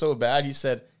traffic was so bad? He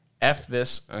said, "F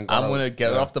this, And I'm got gonna out.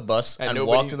 get Yeah. off the bus And and,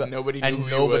 nobody- walk to the nobody and knew who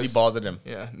he nobody was. bothered him."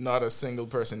 Yeah, not a single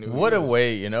person knew. who What he a was.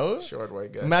 way, you know? Short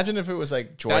white guy. Imagine if it was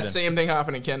like Jordan. That same thing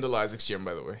happened in Kendall Isaac's gym,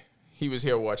 by the way. He was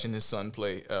here watching his son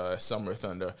play Summer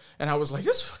Thunder, and I was like,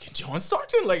 "This fucking John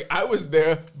Stockton!" Like I was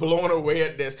there, blown away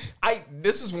at this.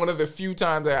 This is one of the few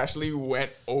times I actually went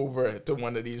over to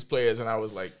one of these players, and I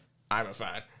was like, "I'm a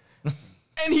fan."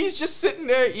 And he's just sitting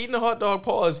there eating a hot dog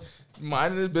paws,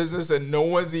 minding his business, and no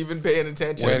one's even paying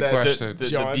attention. Weird that question. the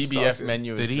John BBF Stockton-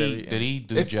 menu is Did he? very. Did he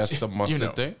do It's- just the mustard you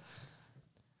know. thing?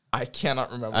 I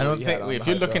cannot remember. I what don't he think had on if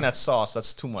the you're hot looking dog. at sauce,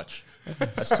 that's too much.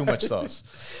 That's too much sauce.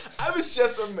 I was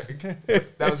just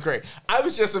that was great. I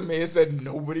was just amazed that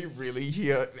nobody really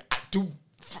here.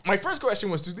 My first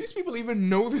question was, do these people even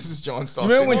know this is John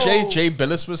Stockton? Remember when No. Jay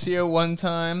Billis was here one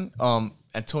time?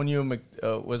 Antonio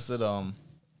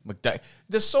McDyke.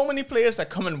 There's so many players that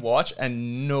come and watch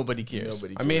and nobody cares.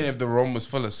 Nobody I mean, cares. if the room was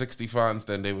full of 60 fans,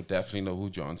 then they would definitely know who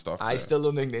John Stockton I is. still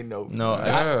don't think they know. No,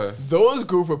 Yeah. Those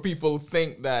group of people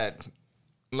think that,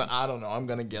 I don't know, I'm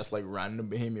going to guess like random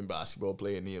Bahamian basketball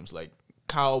player names like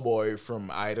Cowboy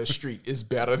from Ida Street is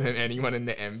better than anyone in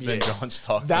the NBA. Than John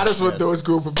Stockton, That is what yes. those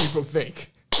group of people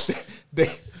think.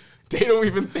 they don't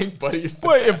even think Buddy's the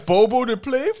Boy, if best. Bobo to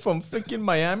play from flicking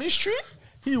Miami Street,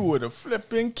 he would have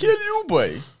flipping kill you,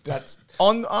 boy. That's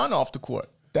On off the court.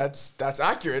 That's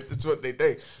accurate. That's what they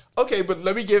think. Okay, but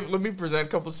let me present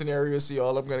a couple scenarios to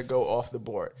y'all. I'm gonna go off the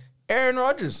board. Aaron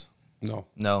Rodgers No.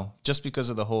 No, just because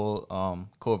of the whole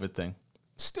COVID thing.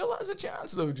 still has a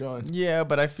chance though, John. Yeah,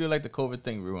 but I feel like the COVID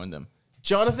thing ruined them.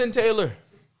 Jonathan Taylor.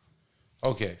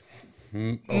 Okay.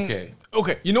 Okay.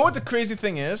 Okay, you know what the crazy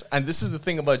thing is? And this is the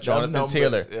thing about Jonathan numbers,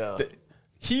 Taylor. yeah.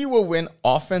 He will win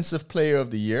Offensive Player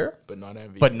of the Year, But not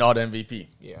MVP. but not MVP.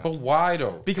 yeah. But why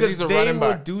though? Because he's a they running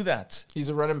will back. do that. He's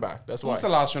a running back. That's why. Who's the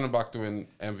last running back to win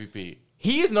MVP?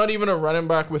 He is not even a running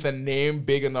back with a name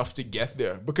big enough to get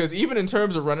there. Because even in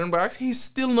terms of running backs, he's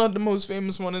still not the most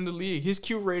famous one in the league. His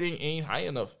Q rating ain't high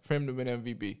enough for him to win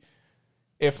MVP.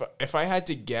 If I had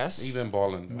to guess, Even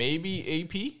balling. maybe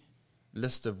AP.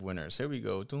 List of winners. Here we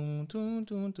go.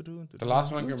 The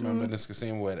last one I can remember in this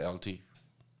casino with LT.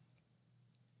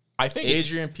 I think it's-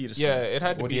 Adrian Peterson. Yeah, it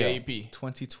had to What be year? AP.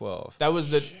 2012. That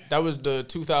was the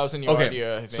 2000 yard Okay,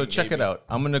 year. I think, so check maybe. it out.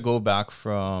 I'm going to go back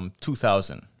from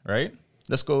 2000, right?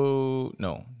 Let's go,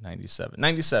 97.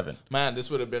 97. Man, this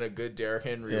would have been a good Derrick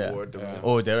Henry Yeah. award to win.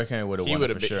 Oh, Derrick Henry would have He won would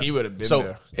it have for been- sure. he would have been so,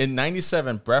 there. in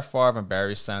 97, Brett Favre and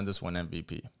Barry Sanders won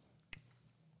MVP.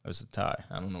 It was a tie.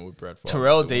 I don't know what Brett Favre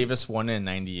Terrell was doing. Davis won it in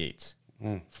 98.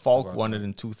 Falk won it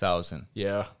in 2000.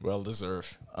 Yeah, well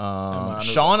deserved. Man,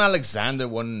 Sean Alexander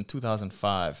won in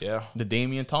 2005. Yeah. The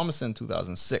Damian Thomas in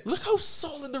 2006. Look how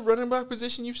solid the running back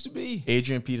position used to be.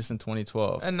 Adrian Peterson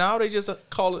 2012. And now they just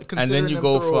call it And considering then you them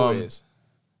go from throwaways.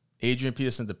 Adrian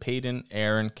Peterson to Peyton,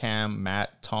 Aaron, Cam,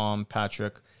 Matt, Tom,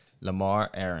 Patrick, Lamar,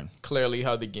 Aaron. Clearly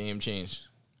how the game changed.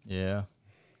 Yeah.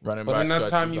 Running But in backs that got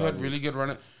time, you had devalued. really good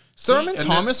running. Thurman and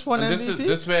Thomas won and this MVP?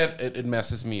 This where it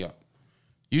messes me up.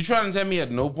 You trying to tell me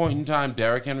at no point in time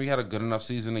Derrick Henry had a good enough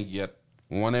season to get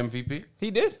one MVP?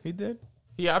 He did. He did.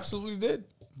 He absolutely did.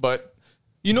 But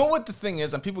You know what the thing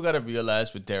is, and people got to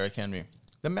realize with Derrick Henry,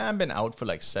 the man been out for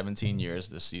like 17 years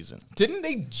this season. didn't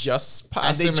they just And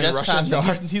pass they him in just rushing passed him.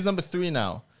 yards? He's number 3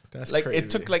 now. That's like crazy. it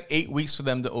took like 8 weeks for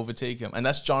them to overtake him, and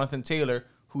that's Jonathan Taylor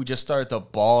who just started to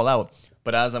ball out.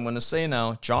 But as I'm going to say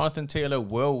now, Jonathan Taylor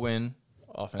will win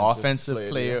Offensive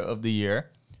Player of the Year,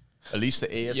 at least the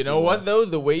AFC. You know what though?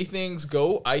 The way things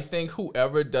go, I think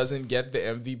whoever doesn't get the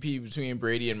MVP between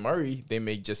Brady and Murray, they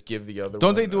may just give the other. Don't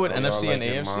one they do it a- NFC Y'all and like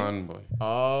it, AFC? man, boy.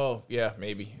 Oh yeah,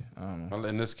 maybe. I don't know. Well,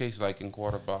 in this case, like in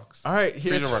quarterbacks. All right, Free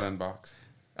here's to running backs.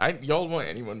 y'all want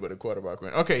anyone but a quarterback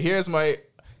win. Okay, here's my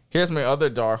other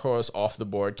dark horse off the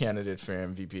board candidate for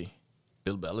MVP,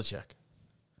 Bill Belichick.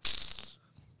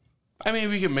 I mean,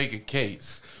 we can make a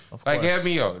case. Like, hear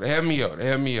me out.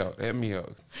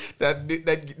 That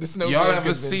the snow. Y'all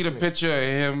ever see the picture of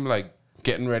him, like,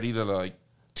 getting ready to, like,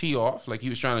 tee off? Like, he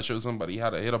was trying to show somebody how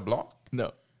to hit a block?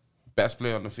 No. Best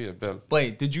player on the field, Bill.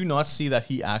 Wait, did you not see that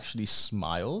he actually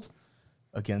smiled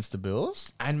against the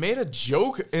Bills? And made a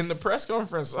joke in the press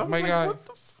conference. I was My like, guy. what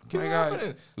the fuck is My guy.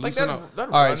 happening? Like Loosen that. up. that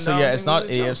All right, so rundown yeah, it's thing not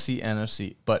was a joke. AFC,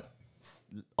 NFC, but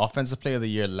Offensive Player of the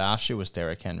Year last year was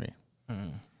Derrick Henry.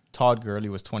 Todd Gurley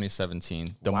was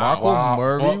 2017. DeMarco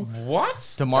Murray. What?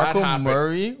 That DeMarco happened.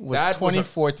 Murray was That was a-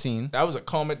 2014. That was a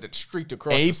comet that streaked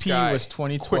across the AP sky was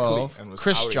quickly 2012. and was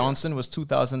Chris out here. Johnson was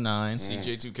 2009.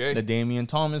 CJ2K. The Damian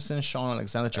Thomason, Sean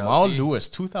Alexander, Jamal LT. Lewis,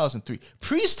 2003.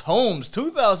 Priest Holmes,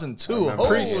 2002. remember Holy-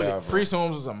 Priest, Yeah, bro. Priest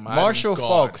Holmes was a man. Marshall God.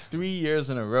 Faulk, 3 years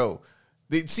in a row.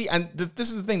 This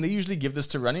is the thing. They usually give this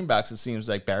to running backs, it seems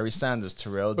like Barry Sanders,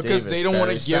 Terrell Because Davis. they don't want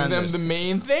Barry to give them Sanders. the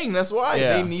main thing. That's why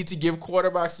Yeah. they need to give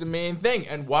quarterbacks the main thing.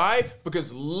 And why?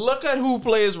 Because look at who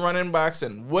plays running backs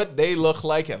and what they look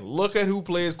like, and look at who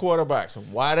plays quarterbacks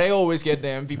and why they always get the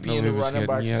MVP I know and the he was running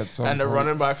getting backs, you at some and the point.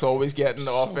 running backs always getting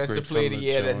the offensive great player of the from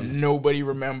year the that John. nobody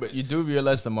remembers. You do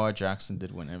realize Lamar Jackson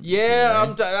did win MVP. Yeah,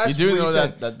 right? that's you do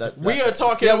recent. know that We are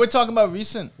talking. Yeah, we're talking about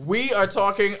recent. We are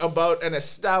talking about an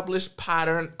established pattern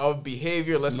of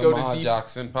behavior. Let's go Lamar to deep.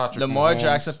 Jackson, Patrick Lamar Mahomes.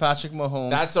 Jackson, Patrick Mahomes.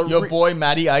 That's a your re- boy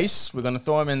Matty Ice. We're gonna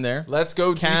throw him in there. Let's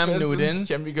go Cam defensive. Newton.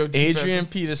 Can we go defensive? Adrian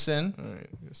Peterson. All right,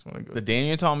 just want to go. The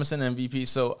Damian Thomason MVP.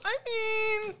 So I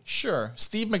mean, sure.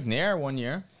 Steve McNair 1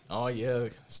 year. Oh yeah,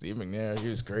 Steve McNair. He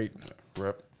was great.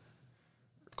 Rep.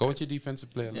 Go with your defensive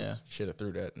player. Yeah. Should have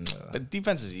threw that. The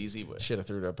defense is easy, but Should have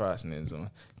threw that pass in the end zone.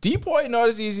 Depoy not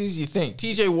as easy as you think.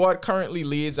 TJ Watt currently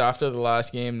leads after the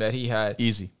last game that he had.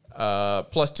 easy.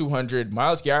 Plus 200.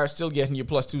 Miles Garrett still getting you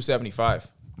plus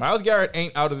 275. Miles Garrett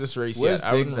ain't out of this race Where's yet.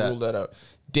 I wouldn't Diggs at? rule that out.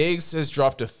 Diggs has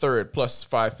dropped to third, plus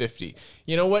 550.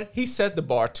 You know what? He set the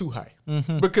bar too high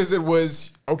because it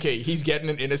was okay. He's getting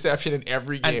an interception in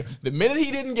every game. The minute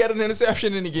he didn't get an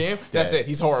interception in the game, that's it.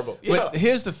 He's horrible. But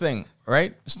here's the thing,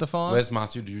 right, Stephon? Where's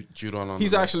Matthew Judon on?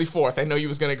 He's the list? actually fourth. I know you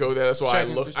was gonna go there. That's why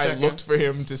Checking, just I checking. looked for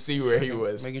him to see where he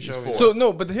was. Making He's sure we- fourth. So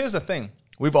no, but here's the thing.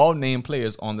 We've all named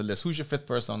players on the list. Who's your fifth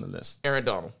person on the list? Aaron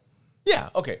Donald. Yeah,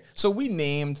 okay. So we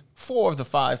named 4 of the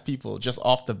 5 people just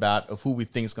off the bat of who we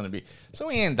think is going to be. So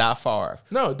we ain't that far off.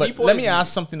 No, but Depoy let is me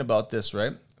ask something about this,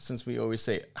 right? Since we always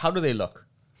say, how do they look?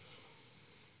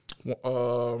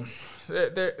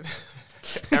 They're-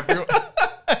 everyone,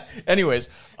 Anyways,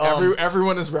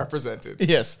 everyone is represented,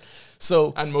 yes.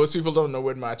 So and most people don't know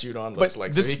what Matt Judon looks But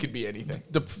like, this- so he could be anything.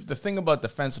 the thing about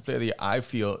defensive player of the year, I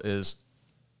feel, is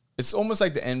it's almost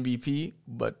like the MVP,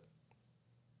 but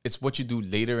it's what you do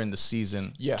later in the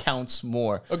season Yeah. counts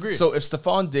more. Agreed. So if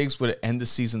Stephon Diggs would end the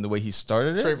season the way he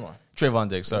started it, Trayvon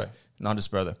Diggs, sorry, not his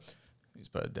brother. His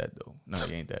brother dead though. No,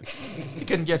 he ain't dead. He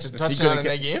couldn't get a He touchdown could've in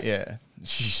that kept- game. Yeah.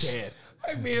 Jeez. Dead.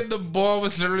 I mean, the ball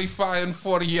was literally firing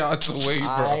 40 yards away, bro.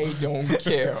 I don't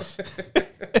care.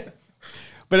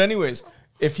 But anyways,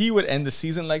 if he would end the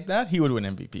season like that, he would win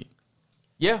MVP.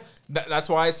 Yeah, that's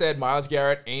why I said Miles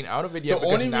Garrett ain't out of it yet,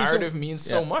 because narrative means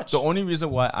so yeah, much. The only reason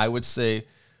why I would say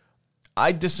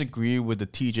I disagree with the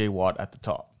TJ Watt at the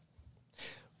top.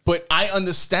 But I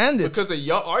understand it. because of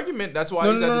your argument, that's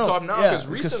why he's at the top now. Yeah, Because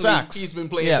recently sacks. he's been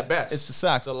playing Yeah, the best. It's the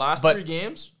sacks. The last But 3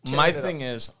 games. My tearing it thing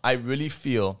up. is, I really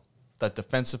feel that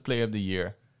defensive player of the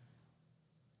year,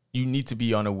 you need to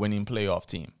be on a winning playoff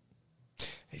team.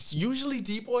 It's usually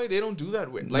Depoy, they don't do that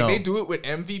with. Like No. they do it with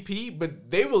MVP, but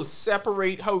they will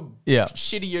separate how Yeah.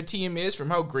 shitty your team is from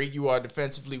how great you are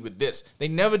defensively with this. They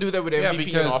never do that with Yeah, MVP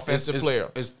because and offensive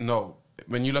player. No,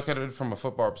 when you look at it from a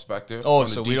football perspective. Oh, on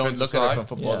the so we don't defensive look at it side- from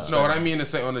football Yeah. No, what I mean is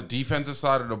say on the defensive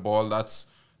side of the ball,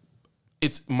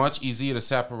 it's much easier to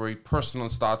separate personal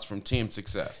stats from team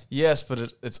success. Yes, but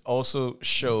it also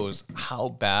shows how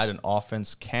bad an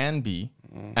offense can be,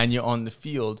 and you're on the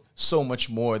field so much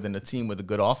more than a team with a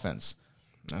good offense.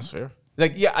 That's fair.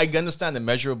 Like, yeah, I understand the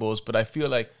measurables, but I feel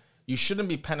like you shouldn't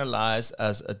be penalized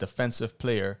as a defensive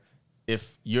player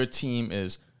if your team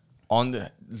is on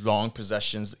the long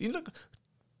possessions. You look,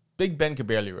 Big Ben could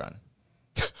barely run.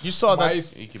 You saw My that.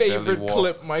 He could barely favorite walk.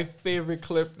 clip, my favorite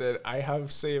clip that I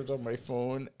have saved on my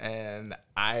phone, and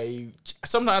I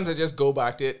sometimes I just go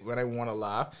back to it when I want to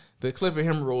laugh. The clip of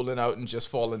him rolling out and just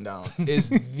falling down is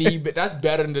that's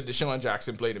better than the Deshaun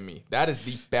Jackson play to me. That is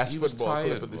the best He was football clip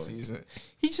tired, of the boy. season.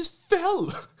 He just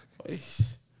fell.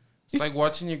 It's like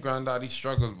watching your granddaddy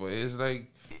struggle, boy. It's like,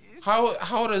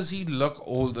 how does he look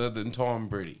older than Tom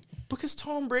Brady? Because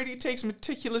Tom Brady takes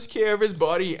meticulous care of his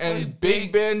body, and Like Big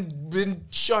big- Ben been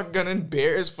shotgunning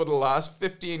Bears for the last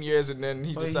 15 years, and then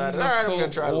he But he decided, all looks right, I'm so going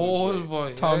to try to old, lose weight.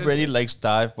 boy. Tom Yes. Brady likes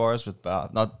dive bars with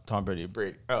not Tom Brady.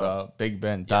 Brady. Big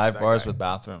Ben Yes, dive that bars guy. with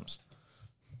bathrooms,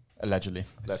 allegedly.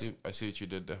 I see what you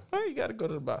did there. Well, you got to go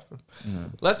to the bathroom.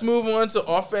 Let's move on to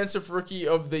Offensive Rookie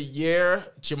of the Year,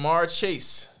 Jamar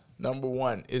Chase. Number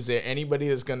one. Is there anybody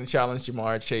that's going to challenge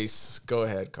Jamar Chase? Go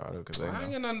ahead, Carter, because I I ain't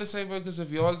know. gonna understand because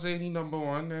if y'all say he number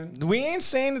one, then We ain't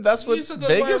saying that that's what he's a good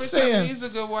wide Vegas receiver. saying. He's a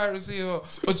good wide receiver.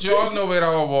 But y'all know where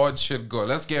our award should go.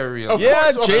 Let's get real. Yeah,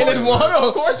 Of course, Jalen Waddle.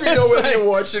 Of course we know It's where like- the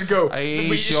award should go. I hate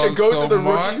We should y'all go so to the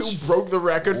much. rookie who broke the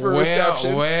record for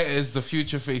receptions. Where is the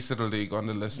future face of the league on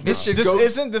the list? This now? should This go.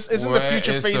 isn't the Where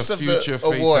future is face the of future the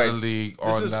face award. of the league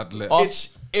This on is that list?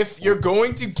 off- If you're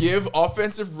going to give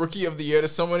offensive rookie of the year to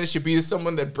someone, it should be to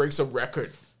someone that breaks a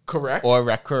record. Correct? or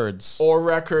records. Or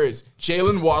records.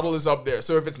 Jalen Waddle is up there.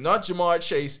 So if it's not Jamar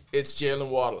Chase, it's Jalen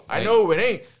Waddle. I know it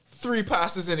ain't 3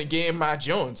 passes in a game, Matt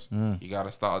Jones. You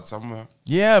gotta start somewhere.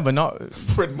 Yeah, but not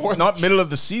But more not middle of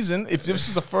the season. If this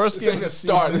is the first This game ain't of a the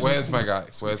start. season, Where's my guy?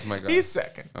 Where's my guy? He's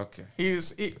second. Okay.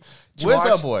 Where's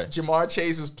our boy? Jamar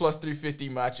Chase is plus 350.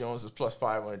 Matt Jones is plus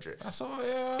 500. That's all.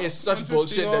 Yeah. It's such 150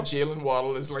 bullshit that off. Jalen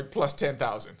Waddle is like plus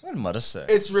 10,000. what did mother say?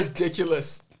 It's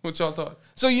ridiculous. What y'all thought?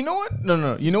 So you know what?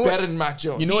 No. You know Better what? than Matt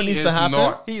Jones. You know what He needs to is happen?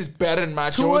 not. He's better than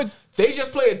Matt Tua- Jones. They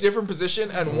just play a different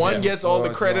position, and one gets all the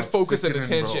Bro, credit, y'all focus, and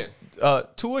sickening, attention.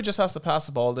 Tua just has to pass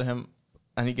the ball to him,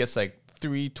 and he gets like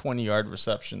 3 20-yard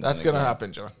receptions. That's in a gonna game.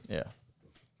 happen, John. Yeah.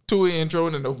 Tua ain't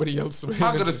throwing and nobody else.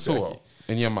 How good is Tua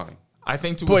in your mind? I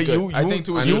think Tua's But good. I think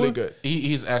Tua's I know really good.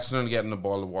 He's excellent at getting the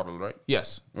ball to Waddle, right?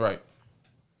 Yes, Right.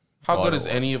 How good Waddle. is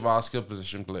any of our skill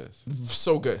position players?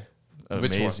 so good.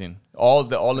 Which one? Amazing. All in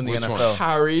the Which one? NFL.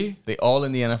 Harry, They all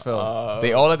in the NFL.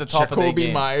 They all at the top of their Jacoby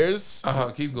game. Myers.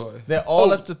 Keep going. They're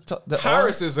all Oh, at the top.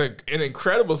 Harris is an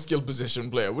incredible skill position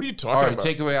player. What are you talking All right, about?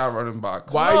 take away our running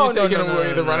backs. Why No, are you no, taking no, no, away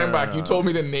no, the no, running no, back? no, You no. told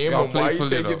me to name Y'all him. Why play are you fully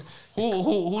taking though.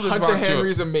 Who does Hunter Mark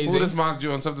Henry's Jones? amazing. Who does Mark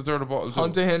Jones have to throw the ball to?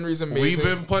 Hunter Henry's amazing? We've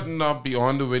been putting up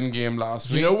beyond the win game last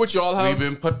week. You know what y'all have? We've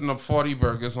been putting up 40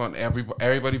 burgers on everybody.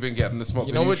 Everybody been getting the smoke. You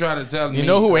You know know what- trying to tell me? You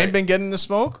know who like, ain't been getting the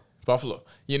smoke? Buffalo.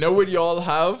 You know what y'all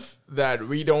have that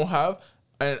we don't have?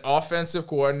 An offensive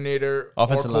coordinator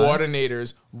Offensive or line.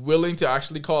 coordinators willing to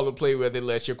actually call a play where they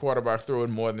let your quarterback throw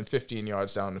it more than 15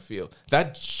 yards down the field.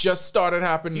 That just started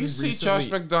happening You see recently.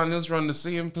 Josh McDaniels run the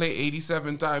same play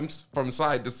 87 times from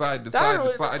side to side to That side to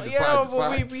was- side to yeah, side to but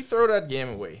side. we throw that game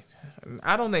away.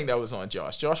 I don't think that was on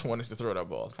Josh. Josh wanted to throw that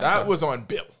ball. That was on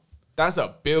Bill. That's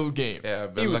a Bill game. Yeah,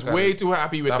 Bill, he was look at way it. too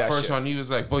happy with that, first shit. one, he was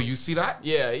like, "Boy, you see that?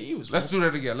 Yeah, he was. Let's do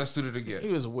that again. Let's do that He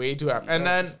again." was way too happy.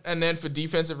 And then for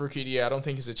defensive rookie, yeah, I don't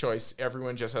think it's a choice.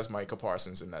 Everyone just has Micah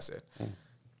Parsons, and that's it.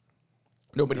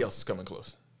 Nobody else is coming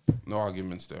close. No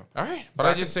arguments there. All right, But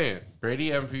I just saying, Brady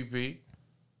MVP,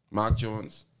 Mark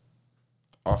Jones,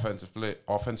 offensive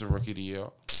rookie of the year,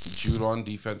 Judon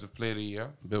defensive player of the year,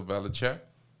 Bill Belichick,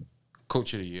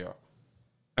 coach of the year,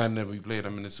 and then we played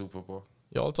them in the Super Bowl.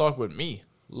 y'all talk with me.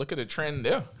 Look at the trend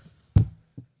there.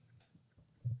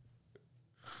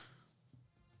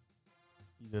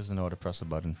 He doesn't know how to press a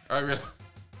button. All right, really.